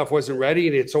of the stuff wasn't ready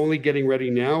and it's only getting ready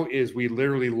now is we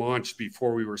literally launched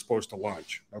before we were supposed to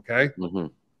launch. Okay,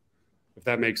 if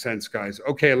that makes sense, guys.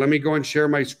 Okay, let me go and share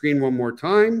my screen one more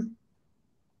time.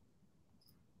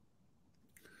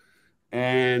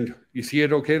 And you see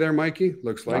it okay there, Mikey?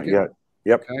 Looks like it. Yeah.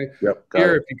 Yep. Okay. Yep.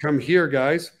 Here, if you come here,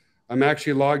 guys, I'm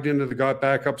actually logged into the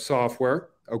GotBackup software.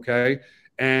 Okay.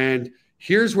 And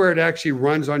here's where it actually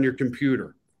runs on your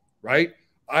computer, right?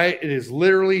 It is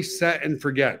literally set and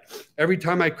forget. Every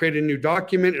time I create a new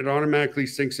document, it automatically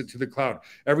syncs it to the cloud.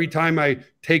 Every time I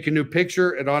take a new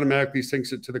picture, it automatically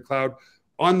syncs it to the cloud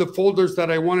on the folders that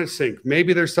I want to sync.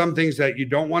 Maybe there's some things that you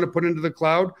don't want to put into the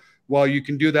cloud. Well, you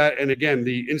can do that. And again,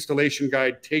 the installation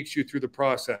guide takes you through the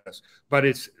process, but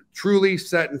it's truly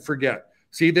set and forget.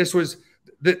 See, this was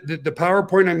the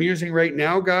PowerPoint I'm using right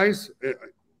now, guys,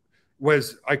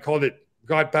 I called it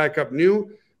GotBackup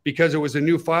New because it was a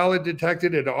new file it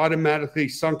detected. It automatically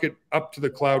sunk it up to the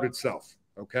cloud itself.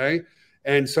 Okay.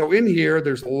 And so in here,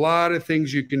 there's a lot of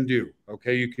things you can do.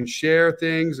 Okay. You can share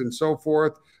things and so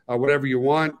forth, whatever you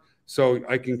want. So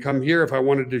I can come here if I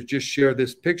wanted to just share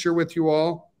this picture with you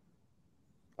all.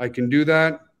 I can do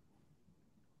that.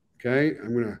 Okay,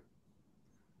 I'm going to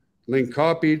link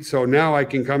copied. So now I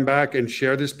can come back and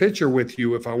share this picture with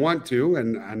you if I want to,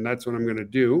 and that's what I'm going to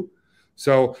do.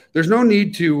 So there's no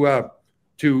need to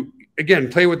again,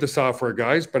 play with the software,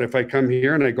 guys. But if I come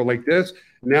here and I go like this,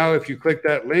 now if you click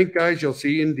that link, guys, you'll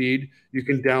see indeed you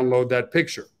can download that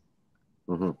picture.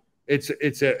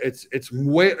 It's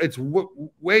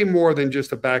way more than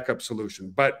just a backup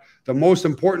solution. But the most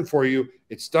important for you,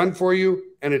 it's done for you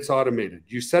and it's automated.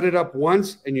 You set it up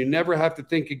once and you never have to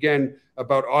think again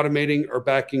about automating or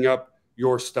backing up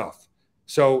your stuff.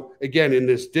 So again, in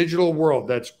this digital world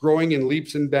that's growing in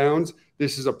leaps and bounds,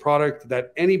 this is a product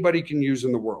that anybody can use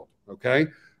in the world. Okay.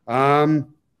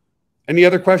 Any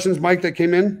other questions, Mike, that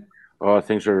came in? Oh,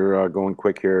 things are going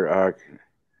quick here.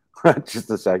 Just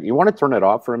a sec. You want to turn it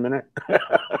off for a minute?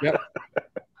 Yep.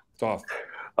 It's off.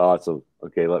 Awesome.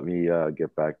 Okay, let me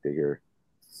get back to here.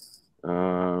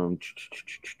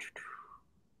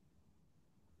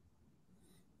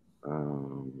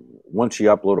 Once you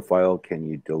upload a file, can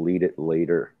you delete it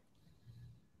later?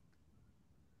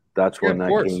 That's when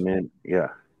that came in. Yeah.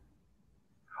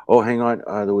 Oh, hang on.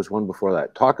 There was one before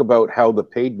that. Talk about how the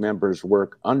paid members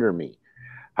work under me.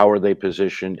 How are they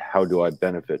positioned? How do I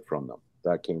benefit from them?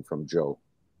 That came from Joe.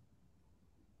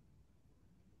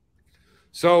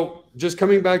 So just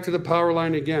coming back to the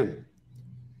Powerline again,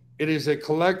 it is a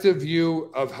collective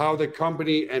view of how the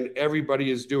company and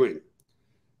everybody is doing.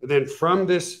 And then from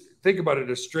this, think about it,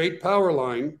 a straight power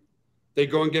line, they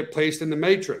go and get placed in the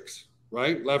matrix,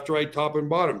 right? Left, right, top, and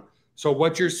bottom. So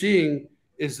what you're seeing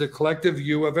is the collective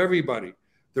view of everybody.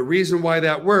 The reason why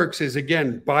that works is,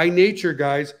 again, by nature,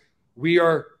 guys, we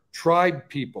are tribe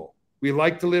people. We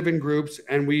like to live in groups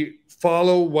and we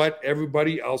follow what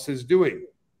everybody else is doing.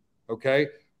 Okay.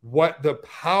 What the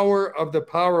power of the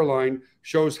power line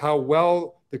shows how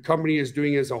well the company is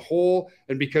doing as a whole.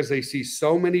 And because they see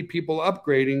so many people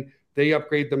upgrading, they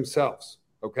upgrade themselves.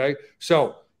 Okay.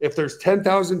 So if there's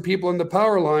 10,000 people in the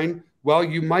power line, well,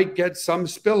 you might get some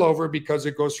spillover because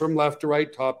it goes from left to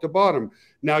right, top to bottom.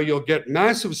 Now you'll get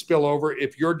massive spillover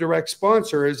if your direct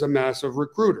sponsor is a massive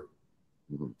recruiter.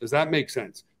 Does that make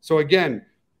sense? So again,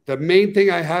 the main thing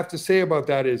I have to say about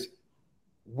that is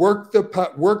work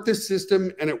the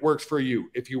system and it works for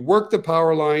you. If you work the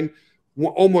power line,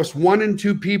 almost 1 in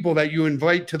 2 people that you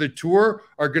invite to the tour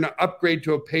are going to upgrade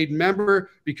to a paid member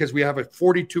because we have a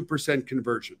 42%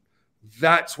 conversion.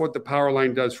 That's what the power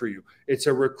line does for you. It's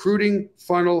a recruiting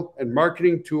funnel and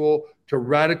marketing tool to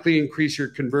radically increase your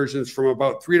conversions from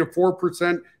about 3 to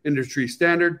 4% industry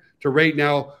standard to right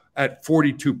now at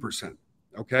 42%.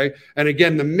 Okay. And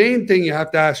again, the main thing you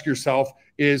have to ask yourself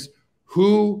is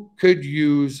who could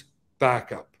use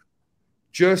backup?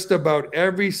 Just about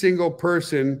every single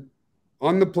person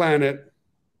on the planet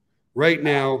right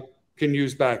now can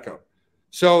use backup.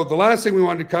 So the last thing we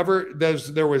wanted to cover,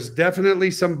 there was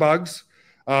definitely some bugs,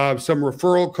 some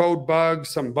referral code bugs,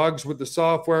 some bugs with the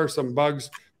software, some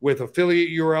bugs with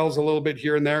affiliate URLs a little bit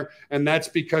here and there. And that's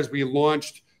because we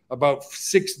launched about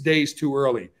 6 days too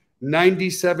early.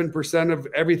 97% of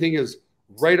everything is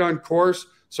right on course.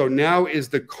 So now is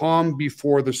the calm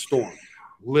before the storm,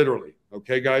 literally.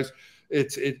 Okay, guys,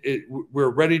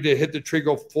 we're ready to hit the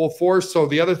trigger full force. So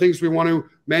the other things we want to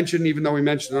mention, even though we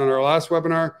mentioned on our last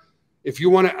webinar, if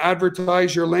you want to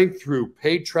advertise your link through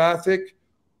paid traffic,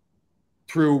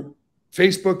 through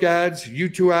Facebook ads,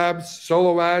 YouTube ads,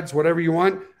 solo ads, whatever you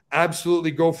want,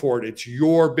 absolutely go for it. It's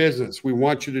your business. We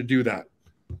want you to do that.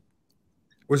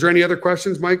 Was there any other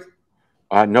questions, Mike?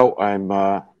 No,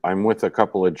 I'm with a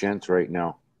couple of gents right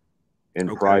now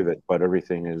in private, but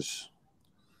everything is.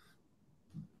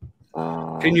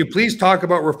 Can you please talk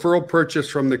about referral purchase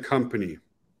from the company?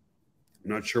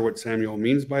 I'm not sure what Samuel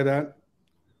means by that.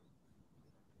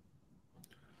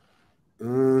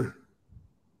 Can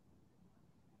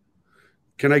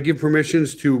I give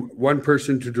permissions to one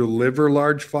person to deliver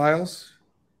large files?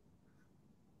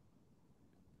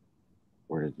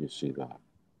 Where did you see that?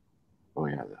 Oh,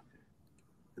 yeah.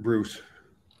 Bruce.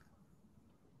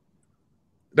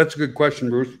 That's a good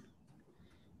question, Bruce.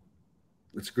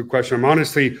 That's a good question. I'm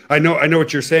honestly, I know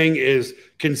what you're saying is,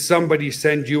 can somebody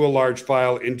send you a large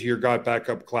file into your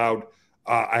GotBackup cloud?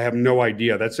 I have no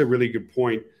idea. That's a really good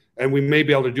point. And we may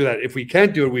be able to do that. If we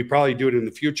can't do it, we probably do it in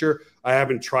the future. I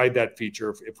haven't tried that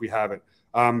feature if we haven't.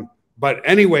 But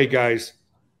anyway, guys,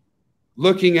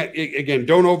 looking at it, again,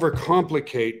 don't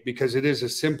overcomplicate, because it is a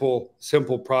simple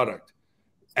product.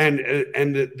 And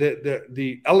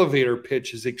the elevator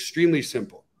pitch is extremely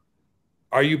simple.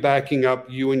 Are you backing up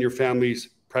you and your family's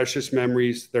precious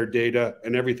memories, their data,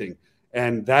 and everything?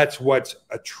 And that's what's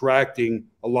attracting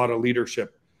a lot of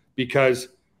leadership, because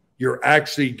you're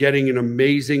actually getting an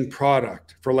amazing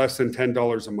product for less than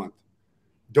 $10 a month.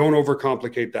 Don't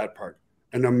overcomplicate that part.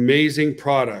 An amazing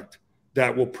product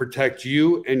that will protect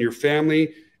you and your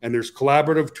family. And there's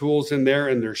collaborative tools in there,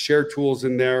 and there's shared tools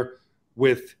in there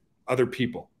with other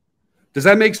people. Does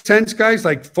that make sense, guys?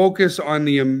 Like, focus on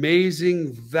the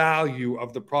amazing value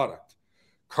of the product.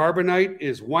 Carbonite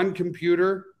is one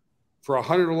computer for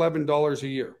 $111 a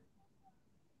year.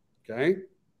 Okay.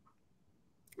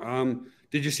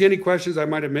 Did you see any questions I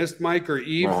might have missed, Mike, or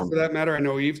Eve, for that matter? I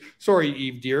know Eve. Sorry,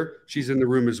 Eve, dear. She's in the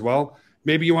room as well.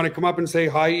 Maybe you want to come up and say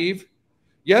hi, Eve?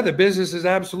 Yeah, the business is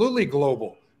absolutely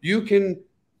global. You can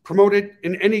promote it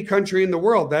in any country in the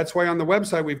world. That's why on the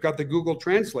website we've got the Google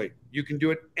Translate. You can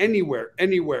do it anywhere in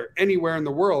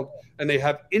the world, and they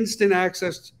have instant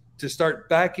access to start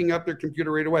backing up their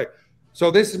computer right away. So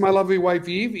this is my lovely wife,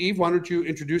 Eve. Eve, why don't you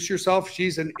introduce yourself?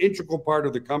 She's an integral part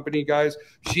of the company, guys.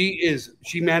 She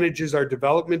manages our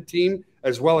development team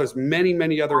as well as many,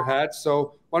 many other hats.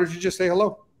 So why don't you just say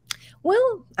hello?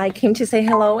 Well, I came to say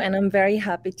hello, and I'm very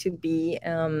happy to be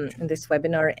in this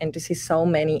webinar and to see so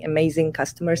many amazing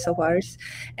customers of ours.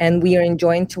 And we are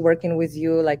enjoying to working with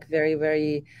you, like very,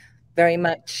 very, very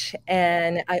much.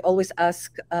 And I always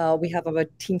ask, we have our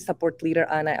team support leader,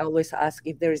 and I always ask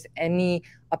if there's any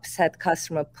upset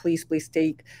customer, please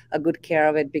take a good care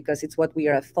of it, because it's what we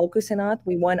are focusing on.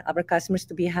 We want our customers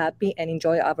to be happy and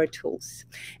enjoy our tools.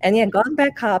 And yeah,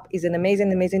 GotBackup is an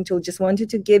amazing, amazing tool. Just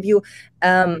wanted to give you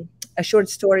a short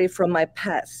story from my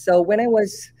past. So when I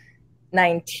was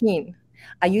 19,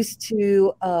 I used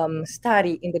to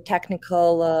study in the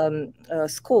technical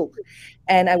school,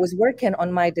 and I was working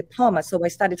on my diploma. So I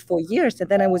studied for years, and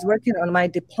then I was working on my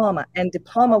diploma. And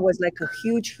diploma was like a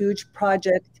huge, huge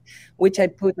project, which I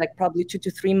put like probably 2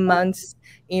 to 3 months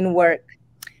in work.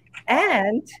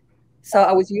 And so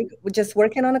I was just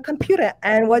working on a computer.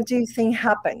 And what do you think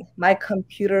happened? My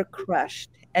computer crashed,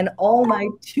 and all my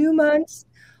 2 months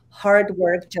hard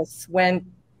work just went,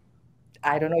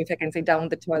 I don't know if I can say down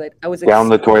the toilet. I was down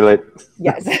the toilet.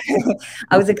 Yes.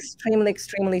 I was extremely,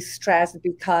 extremely stressed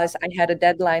because I had a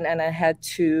deadline and I had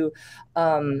to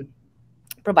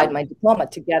provide my diploma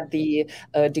to get the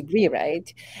degree,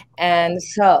 right? And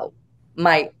so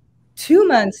my 2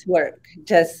 months work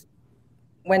just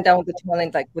went down the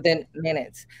toilet like within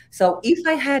minutes. So if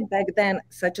I had back then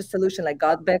such a solution like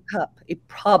GotBackup, it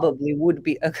probably would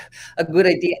be a good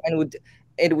idea, and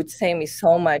it would save me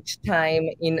so much time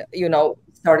in,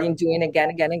 starting doing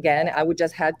again. I would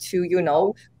just had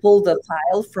to, pull the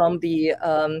file from the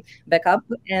backup,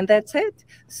 and that's it.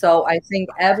 So I think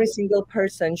every single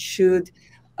person should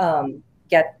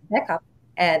get backup,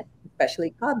 and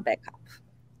especially GotBackup.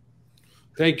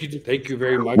 Thank you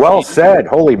very much. Well said.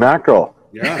 Holy mackerel.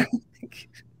 Yeah.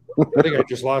 I think I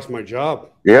just lost my job.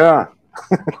 Yeah.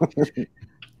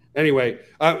 Anyway,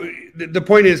 the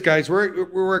point is, guys,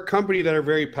 we're a company that are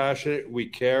very passionate. We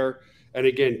care, and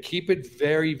again, keep it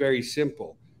very, very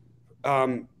simple.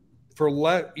 We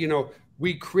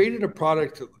created a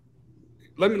product.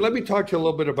 Let me talk to you a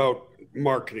little bit about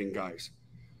marketing, guys.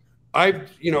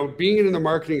 Being in the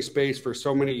marketing space for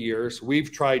so many years,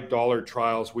 we've tried dollar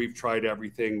trials, we've tried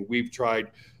everything,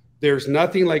 there's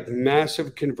nothing like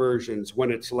massive conversions when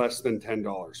it's less than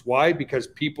 $10. Why? Because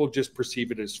people just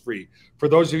perceive it as free. For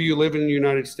those of you who live in the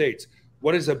United States,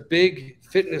 what is a big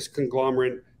fitness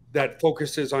conglomerate that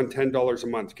focuses on $10 a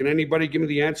month? Can anybody give me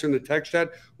the answer in the text chat?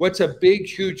 What's a big,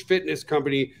 huge fitness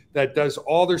company that does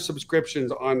all their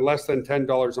subscriptions on less than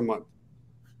 $10 a month?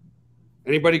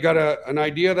 Anybody got an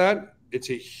idea of that? It's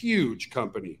a huge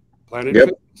company, Planet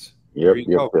Fitness. Yep.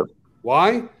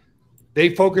 Why?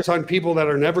 They focus on people that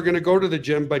are never going to go to the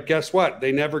gym, but guess what?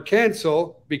 They never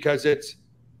cancel because it's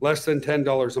less than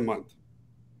 $10 a month.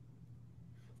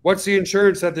 What's the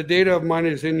insurance that the data of mine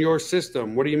is in your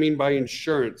system? What do you mean by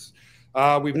insurance?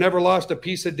 We've never lost a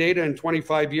piece of data in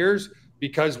 25 years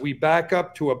because we back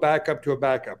up to a backup to a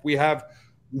backup. We have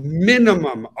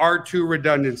minimum R2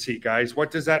 redundancy, guys.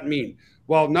 What does that mean?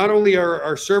 Well, not only are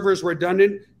our servers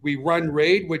redundant, we run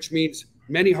RAID, which means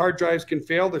many hard drives can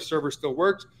fail, the server still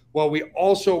works. Well, we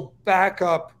also back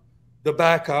up the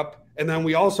backup, and then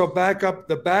we also back up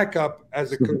the backup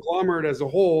as a conglomerate as a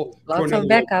whole. Lots of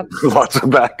backups. Lots of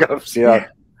backups, yeah.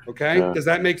 Okay, yeah. Does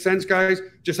that make sense, guys?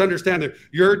 Just understand that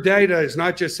your data is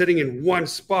not just sitting in one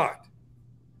spot.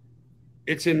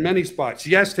 It's in many spots.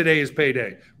 Yes, today is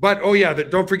payday. But, oh yeah,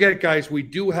 don't forget, guys, we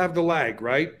do have the lag,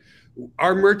 right?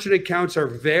 Our merchant accounts are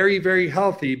very, very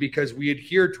healthy because we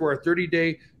adhere to our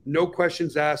 30-day, no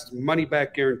questions asked,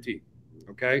 money-back guarantee.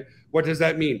 Okay, what does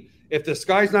that mean? If the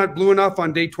sky's not blue enough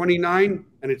on day 29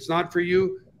 and it's not for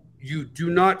you, you do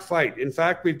not fight. In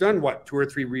fact, we've done what? 2 or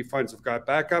 3 refunds of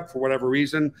GotBackup for whatever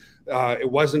reason. It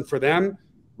wasn't for them.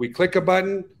 We click a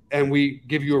button and we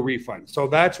give you a refund. So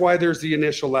that's why there's the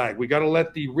initial lag. We got to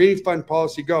let the refund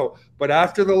policy go. But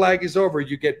after the lag is over,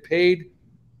 you get paid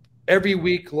every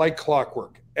week like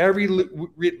clockwork. Every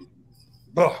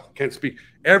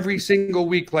single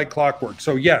week like clockwork.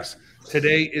 So yes,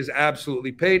 today is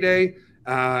absolutely payday.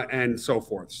 And so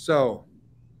forth. So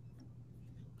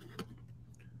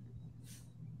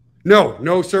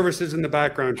no services in the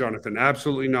background, Jonathan.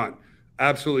 Absolutely not.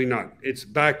 Absolutely not. It's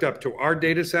backed up to our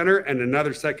data center and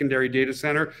another secondary data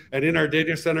center. And in our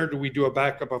data center, do we do a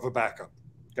backup of a backup?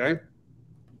 Okay.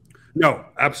 No,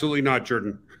 absolutely not,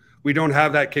 Jordan. We don't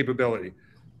have that capability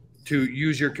to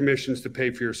use your commissions to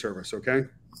pay for your service. Okay.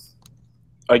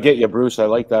 I get you, Bruce. I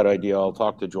like that idea. I'll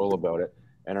talk to Joel about it.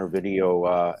 And our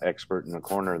video expert in the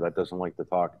corner that doesn't like to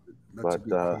talk. But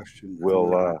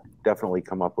we'll definitely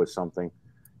come up with something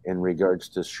in regards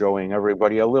to showing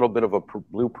everybody a little bit of a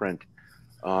blueprint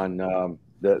on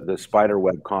the spider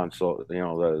web console, you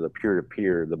know, the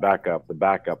peer-to-peer, the backup.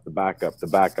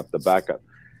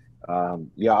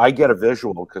 Yeah, I get a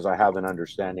visual because I have an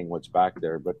understanding what's back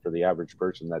there. But for the average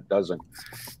person that doesn't,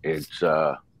 it's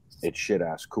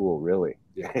shit-ass cool, really.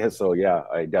 Yeah. So, yeah,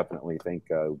 I definitely think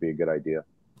it would be a good idea.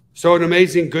 So an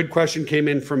amazing, good question came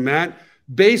in from Matt.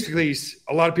 Basically,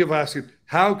 a lot of people ask,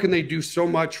 how can they do so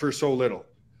much for so little?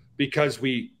 Because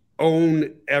we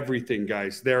own everything,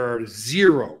 guys. There are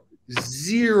zero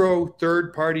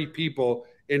third-party people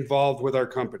involved with our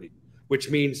company, which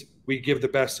means we give the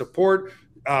best support.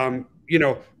 You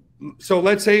know, so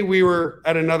let's say we were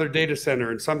at another data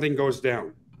center and something goes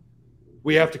down.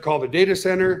 We have to call the data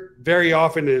center. Very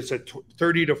often it's a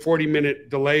 30 to 40-minute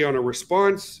delay on a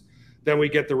response. Then we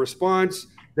get the response.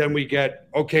 Then we get,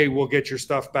 okay, we'll get your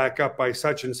stuff back up by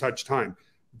such and such time.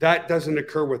 That doesn't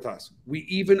occur with us. We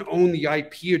even own the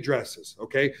IP addresses,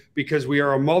 okay? Because we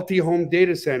are a multi-home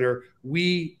data center,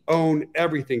 we own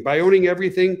everything. By owning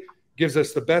everything, gives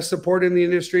us the best support in the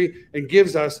industry and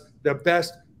gives us the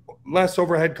best, less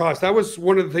overhead cost. That was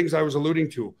one of the things I was alluding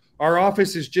to. Our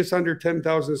office is just under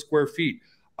 10,000 square feet.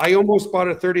 I almost bought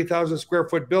a 30,000 square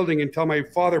foot building until my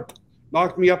father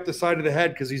knocked me up the side of the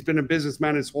head because he's been a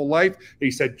businessman his whole life. And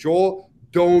he said, Joel,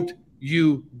 don't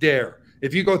you dare.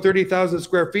 If you go 30,000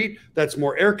 square feet, that's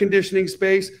more air conditioning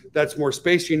space. That's more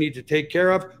space you need to take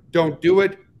care of. Don't do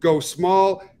it. Go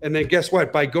small. And then guess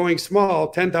what? By going small,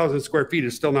 10,000 square feet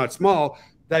is still not small.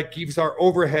 That keeps our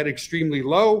overhead extremely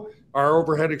low. Our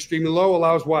overhead extremely low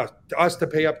allows what? Us to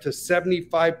pay up to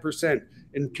 75%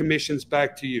 in commissions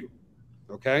back to you.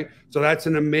 Okay? So that's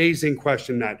an amazing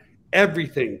question, Nat.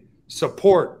 Everything,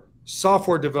 support,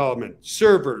 software development,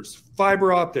 servers,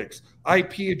 fiber optics,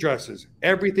 IP addresses,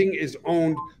 everything is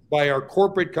owned by our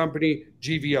corporate company,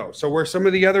 GVO. So where some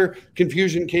of the other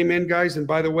confusion came in, guys, and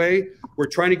by the way, we're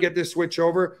trying to get this switch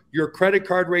over. Your credit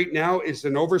card rate now is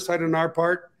an oversight on our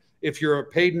part. If you're a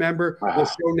paid member, we'll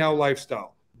show Now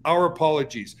Lifestyle. Our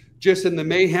apologies. Just in the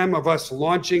mayhem of us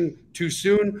launching too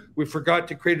soon, we forgot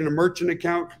to create a merchant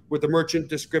account with the merchant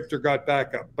descriptor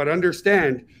GotBackup. But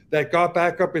understand that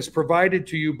GotBackup is provided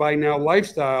to you by Now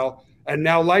Lifestyle, and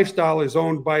Now Lifestyle is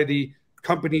owned by the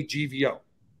company GVO.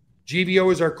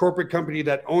 GVO is our corporate company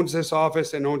that owns this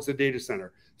office and owns the data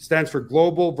center. It stands for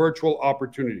Global Virtual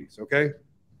Opportunities, okay?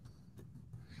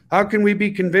 How can we be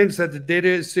convinced that the data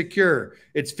is secure?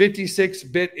 It's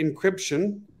 56-bit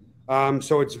encryption,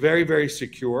 so it's very, very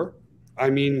secure. I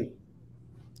mean,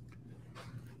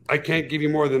 I can't give you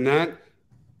more than that.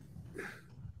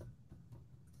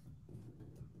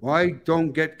 Why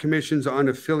don't get commissions on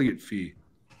affiliate fee?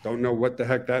 Don't know what the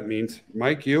heck that means.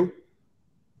 Mike, you?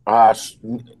 Say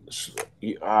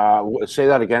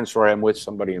that again. Sorry, I'm with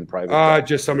somebody in private.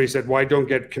 Just somebody said, why don't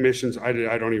get commissions? I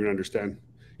don't even understand.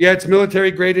 Yeah, it's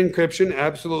military grade encryption.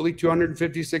 Absolutely.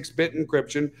 256-bit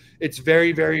encryption. It's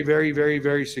very, very, very, very,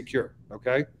 very secure.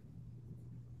 Okay.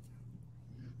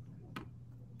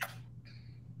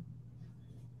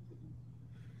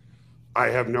 I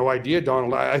have no idea,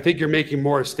 Donald. I think you're making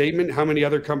more a statement. How many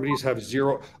other companies have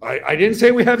zero? I didn't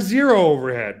say we have zero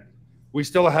overhead. We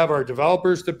still have our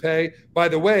developers to pay. By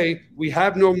the way, we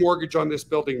have no mortgage on this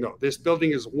building, though. This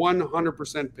building is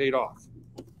 100% paid off.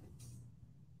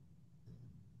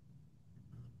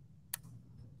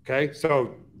 Okay,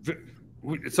 so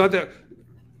it's not that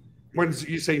when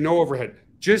you say no overhead,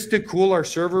 just to cool our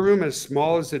server room, as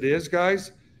small as it is,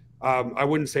 guys, I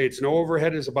wouldn't say it's no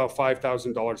overhead. It's about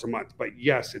 $5,000 a month. But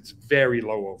yes, it's very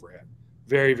low overhead,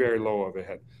 very, very low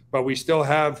overhead. But we still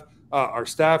have our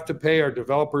staff to pay, our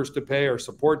developers to pay, our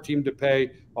support team to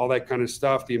pay, all that kind of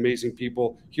stuff, the amazing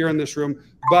people here in this room.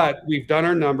 But we've done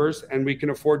our numbers, and we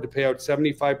can afford to pay out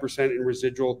 75% in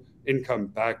residual income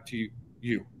back to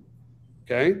you.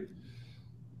 Okay?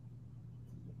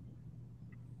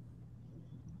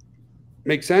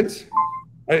 Make sense?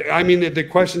 I mean, the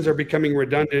questions are becoming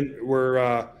redundant.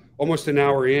 We're almost an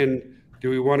hour in. Do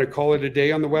we want to call it a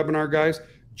day on the webinar, guys?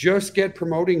 Just get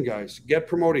promoting, guys. Get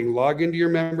promoting. Log into your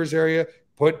members area.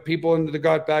 Put people into the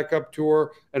GotBackup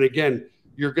tour. And again,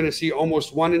 you're going to see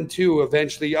almost 1 and 2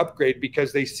 eventually upgrade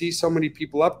because they see so many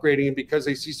people upgrading. And because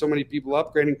they see so many people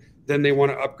upgrading, then they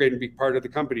want to upgrade and be part of the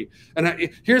company. And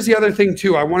here's the other thing,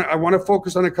 too. I want to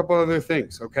focus on a couple other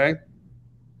things, okay?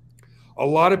 A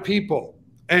lot of people...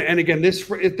 And again, this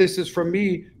is from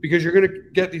me because you're going to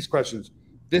get these questions.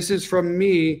 This is from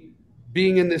me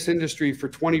being in this industry for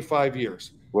 25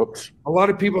 years. Whoops. A lot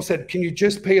of people said, can you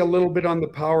just pay a little bit on the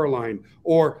Powerline?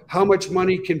 Or how much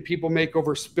money can people make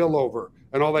over spillover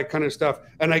and all that kind of stuff?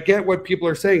 And I get what people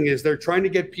are saying is they're trying to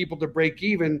get people to break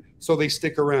even so they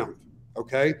stick around,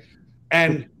 okay?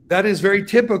 And that is very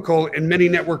typical in many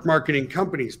network marketing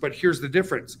companies. But here's the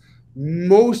difference.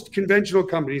 Most conventional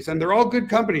companies, and they're all good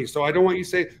companies, so I don't want you to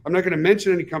say, I'm not going to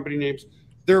mention any company names.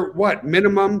 They're what?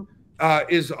 Minimum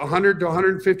is $100 to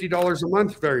 $150 a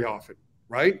month very often,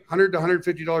 right? $100 to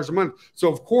 $150 a month.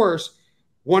 So, of course,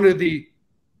 one of the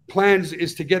plans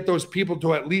is to get those people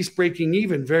to at least breaking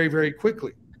even very, very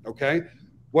quickly, okay?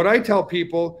 What I tell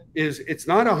people is it's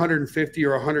not $150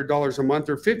 or $100 a month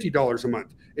or $50 a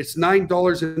month. It's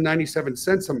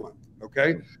 $9.97 a month.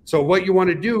 Okay, so what you want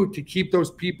to do to keep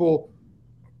those people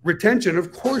retention,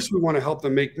 of course, we want to help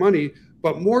them make money,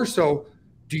 but more so,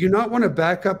 do you not want to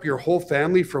back up your whole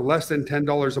family for less than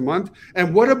 $10 a month?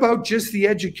 And what about just the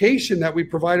education that we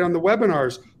provide on the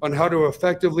webinars on how to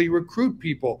effectively recruit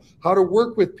people, how to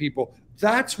work with people?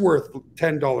 That's worth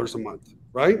 $10 a month,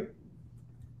 right?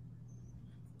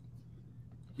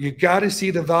 You got to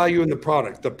see the value in the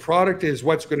product. The product is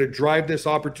what's going to drive this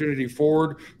opportunity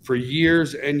forward for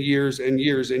years and years and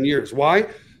years and years. Why?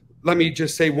 Let me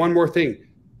just say one more thing.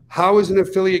 How is an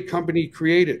affiliate company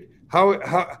created? How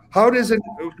does it,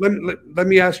 let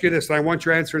me ask you this, and I want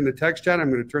your answer in the text chat.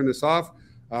 I'm going to turn this off,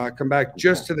 come back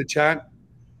just to the chat.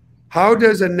 How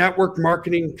does a network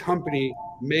marketing company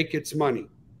make its money?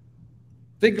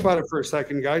 Think about it for a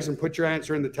second, guys, and put your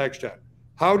answer in the text chat.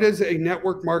 How does a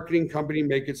network marketing company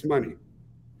make its money?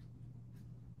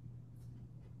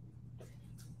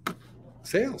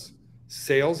 Sales.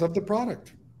 Sales of the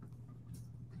product.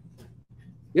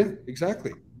 Yeah,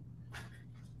 exactly.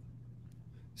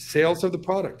 Sales of the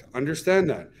product. Understand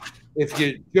that. If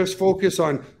you just focus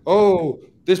on, oh,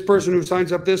 this person who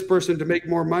signs up this person to make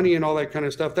more money and all that kind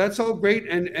of stuff, that's all great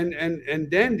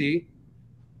and dandy,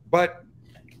 but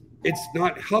it's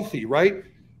not healthy, right?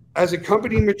 As a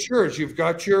company matures, you've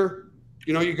got your,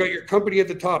 you've got your company at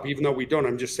the top, even though we don't,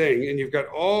 I'm just saying, and you've got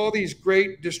all these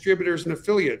great distributors and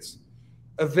affiliates.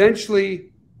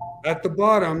 Eventually, at the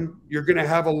bottom, you're going to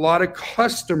have a lot of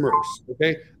customers,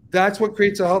 okay? That's what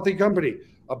creates a healthy company.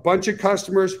 A bunch of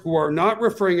customers who are not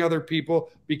referring other people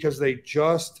because they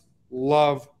just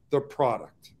love the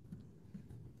product.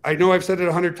 I know I've said it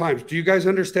 100 times. Do you guys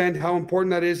understand how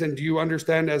important that is? And do you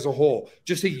understand as a whole?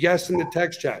 Just a yes in the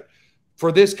text chat.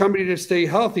 For this company to stay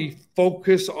healthy,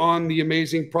 focus on the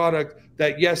amazing product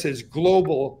that, yes, is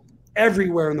global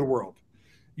everywhere in the world.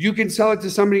 You can sell it to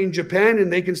somebody in Japan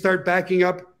and they can start backing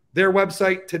up their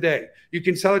website today. You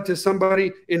can sell it to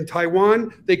somebody in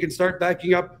Taiwan, they can start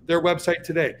backing up their website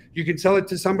today. You can sell it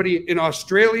to somebody in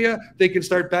Australia, they can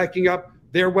start backing up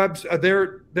their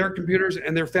their computers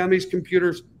and their family's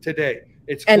computers today.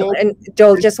 It's and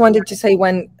Joel, just wanted to say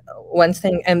one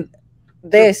thing, and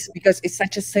this, because it's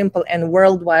such a simple and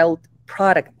worldwide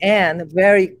product and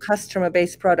very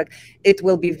customer-based product, it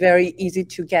will be very easy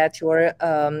to get your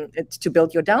to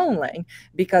build your downline,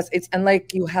 because it's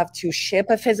unlike you have to ship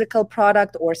a physical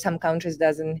product, or some countries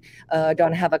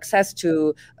don't have access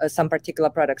to some particular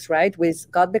products, right?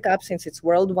 With GotBackup, since it's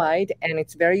worldwide and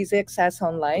it's very easy access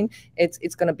online,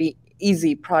 it's going to be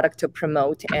easy product to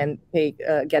promote and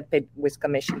get paid with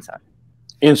commissions on.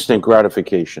 Instant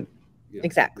gratification. Yeah.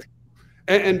 Exactly.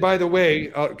 And by the way,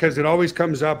 because it always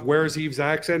comes up, where's Eve's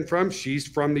accent from? She's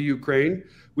from the Ukraine.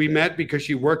 We met because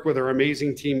she worked with our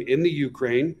amazing team in the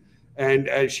Ukraine,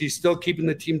 and she's still keeping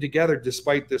the team together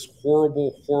despite this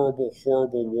horrible, horrible,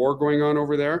 horrible war going on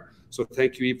over there. So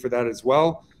thank you, Eve, for that as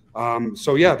well.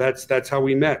 So yeah, that's how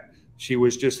we met. She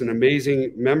was just an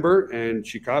amazing member, and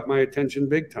she caught my attention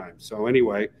big time. So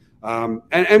anyway,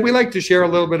 and we like to share a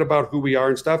little bit about who we are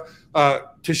and stuff.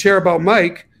 To share about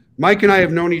Mike and I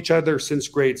have known each other since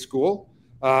grade school.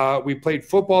 We played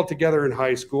football together in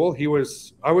high school. I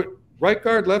was right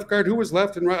guard, left guard. Who was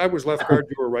left and right? I was left guard.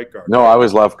 You were right guard. No, I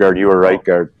was left guard. You were right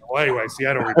guard. Well, anyway, see,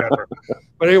 I don't remember.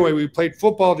 But anyway, we played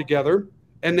football together.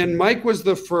 And then Mike was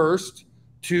the first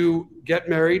to get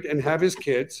married and have his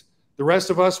kids. The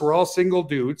rest of us were all single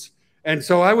dudes. And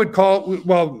so I would call,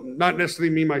 well, not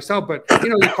necessarily me myself, but,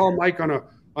 you call Mike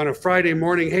on a Friday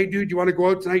morning. Hey, dude, you want to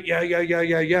go out tonight?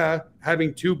 Yeah.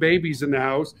 Having two babies in the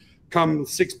house come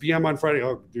 6 p.m. on Friday.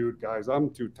 Oh, dude, guys,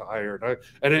 I'm too tired.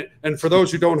 And for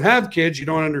those who don't have kids, you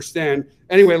don't understand.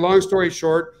 Anyway, long story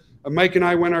short, Mike and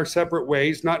I went our separate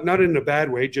ways, not in a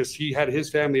bad way, just he had his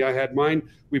family, I had mine.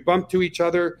 We bumped to each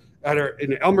other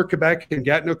in Elmer, Quebec, in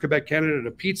Gatineau, Quebec, Canada, at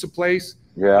a pizza place.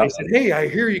 Yeah. I said, hey, I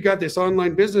hear you got this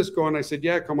online business going. I said,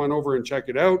 yeah, come on over and check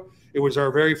it out. It was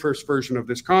our very first version of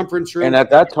this conference room. And at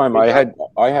that time, I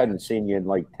hadn't seen you in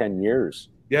like 10 years.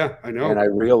 Yeah, I know. And I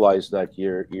realized that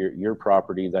your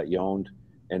property that you owned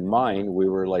and mine, we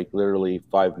were like literally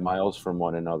 5 miles from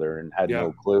one another and had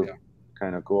no clue. Yeah.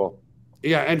 Kind of cool.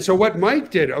 Yeah, and so what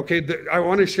Mike did, okay, I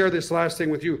want to share this last thing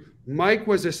with you. Mike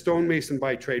was a stonemason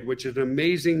by trade, which is an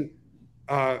amazing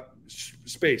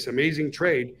space, amazing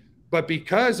trade. But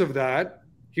because of that,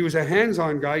 he was a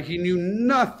hands-on guy. He knew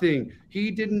nothing.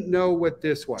 He didn't know what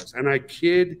this was. And I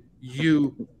kid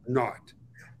you not.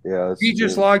 Yeah, he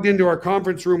just logged into our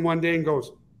conference room one day and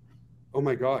goes, oh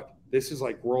my God, this is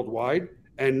like worldwide.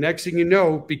 And next thing you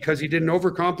know, because he didn't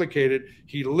overcomplicate it,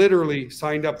 he literally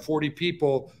signed up 40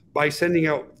 people by sending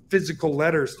out physical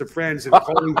letters to friends and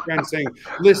calling friends saying,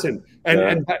 listen,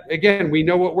 and again, we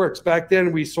know what works. Back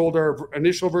then, we sold our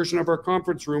initial version of our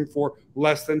conference room for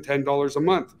less than $10 a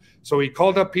month. So he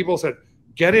called up people, said,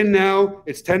 get in now.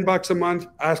 It's $10 a month.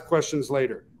 Ask questions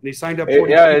later. And he signed up.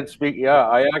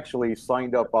 I actually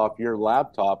signed up off your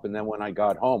laptop. And then when I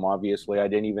got home, obviously, I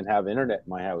didn't even have internet in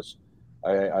my house.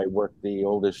 I worked the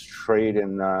oldest trade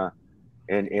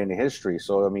in history.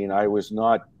 So, I mean, I was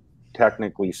not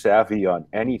technically savvy on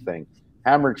anything.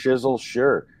 Hammer, chisel,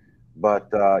 sure. But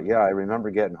yeah, I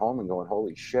remember getting home and going,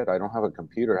 holy shit, I don't have a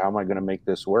computer. How am I going to make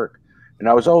this work? And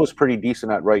I was always pretty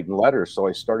decent at writing letters. So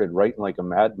I started writing like a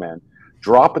madman,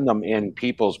 dropping them in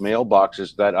people's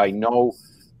mailboxes that I know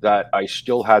that I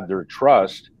still had their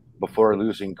trust before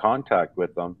losing contact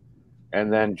with them.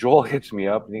 And then Joel hits me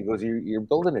up and he goes, you're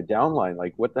building a downline.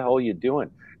 Like, what the hell are you doing?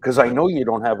 Because I know you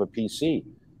don't have a PC.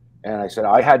 And I said,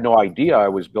 I had no idea I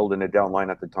was building a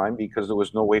downline at the time because there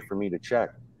was no way for me to check.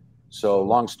 So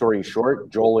long story short,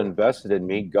 Joel invested in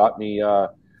me, got me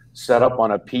set up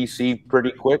on a PC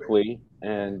pretty quickly.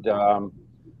 And it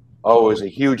was a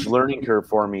huge learning curve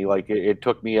for me. Like it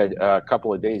took me a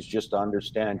couple of days just to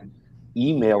understand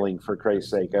emailing, for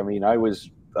Christ's sake. I mean, I was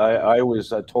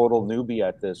a total newbie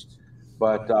at this.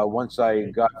 But once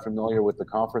I got familiar with the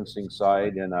conferencing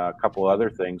side and a couple other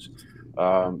things,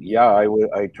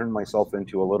 I turned myself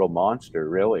into a little monster,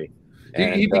 really.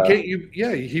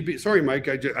 Sorry, Mike,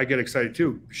 I get excited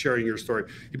too, sharing your story.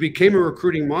 He became a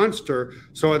recruiting monster.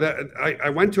 So that I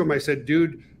went to him, I said,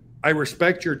 dude, I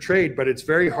respect your trade, but it's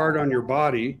very hard on your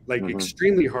body, like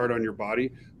extremely hard on your body.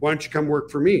 Why don't you come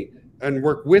work for me and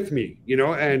work with me,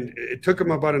 and it took him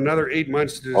about another 8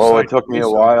 months to decide. Oh, it took me a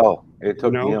while. It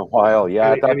took me a while.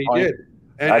 Yeah. And he did.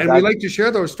 And we like to share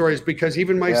those stories because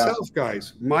even myself,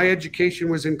 guys, my education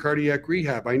was in cardiac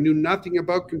rehab. I knew nothing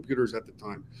about computers at the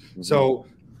time. So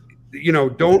you know,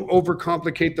 don't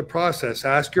overcomplicate the process.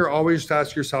 Always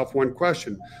ask yourself one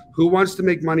question: who wants to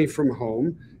make money from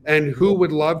home, and who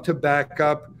would love to back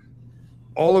up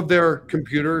all of their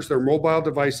computers, their mobile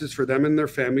devices for them and their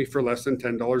family for less than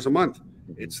 $10 a month?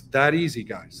 It's that easy,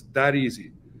 guys, that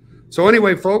easy. So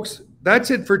anyway, folks, that's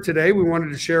it for today. We wanted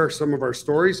to share some of our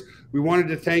stories. We wanted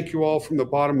to thank you all from the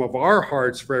bottom of our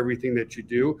hearts for everything that you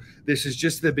do. This is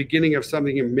just the beginning of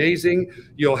something amazing.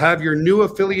 You'll have your new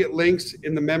affiliate links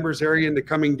in the members area in the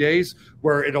coming days,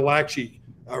 where it'll actually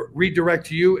redirect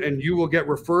to you, and you will get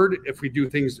referred if we do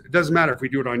things. It doesn't matter if we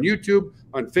do it on YouTube,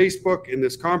 on Facebook, in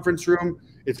this conference room.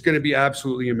 It's going to be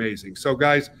absolutely amazing. So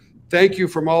guys, thank you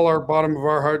from all our bottom of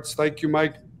our hearts. Thank you,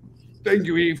 Mike. Thank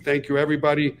you, Eve. Thank you,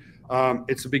 everybody.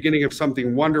 It's the beginning of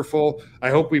something wonderful. I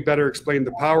hope we better explained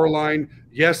the Powerline.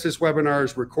 Yes, this webinar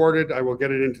is recorded. I will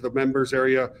get it into the members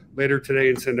area later today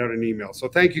and send out an email. So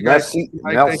thank you, guys.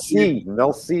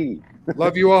 Merci.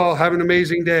 Love you all. Have an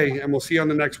amazing day, and we'll see you on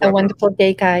the next webinar. A wonderful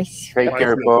day, guys. Take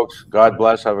care, folks. God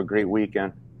bless. Have a great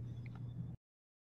weekend.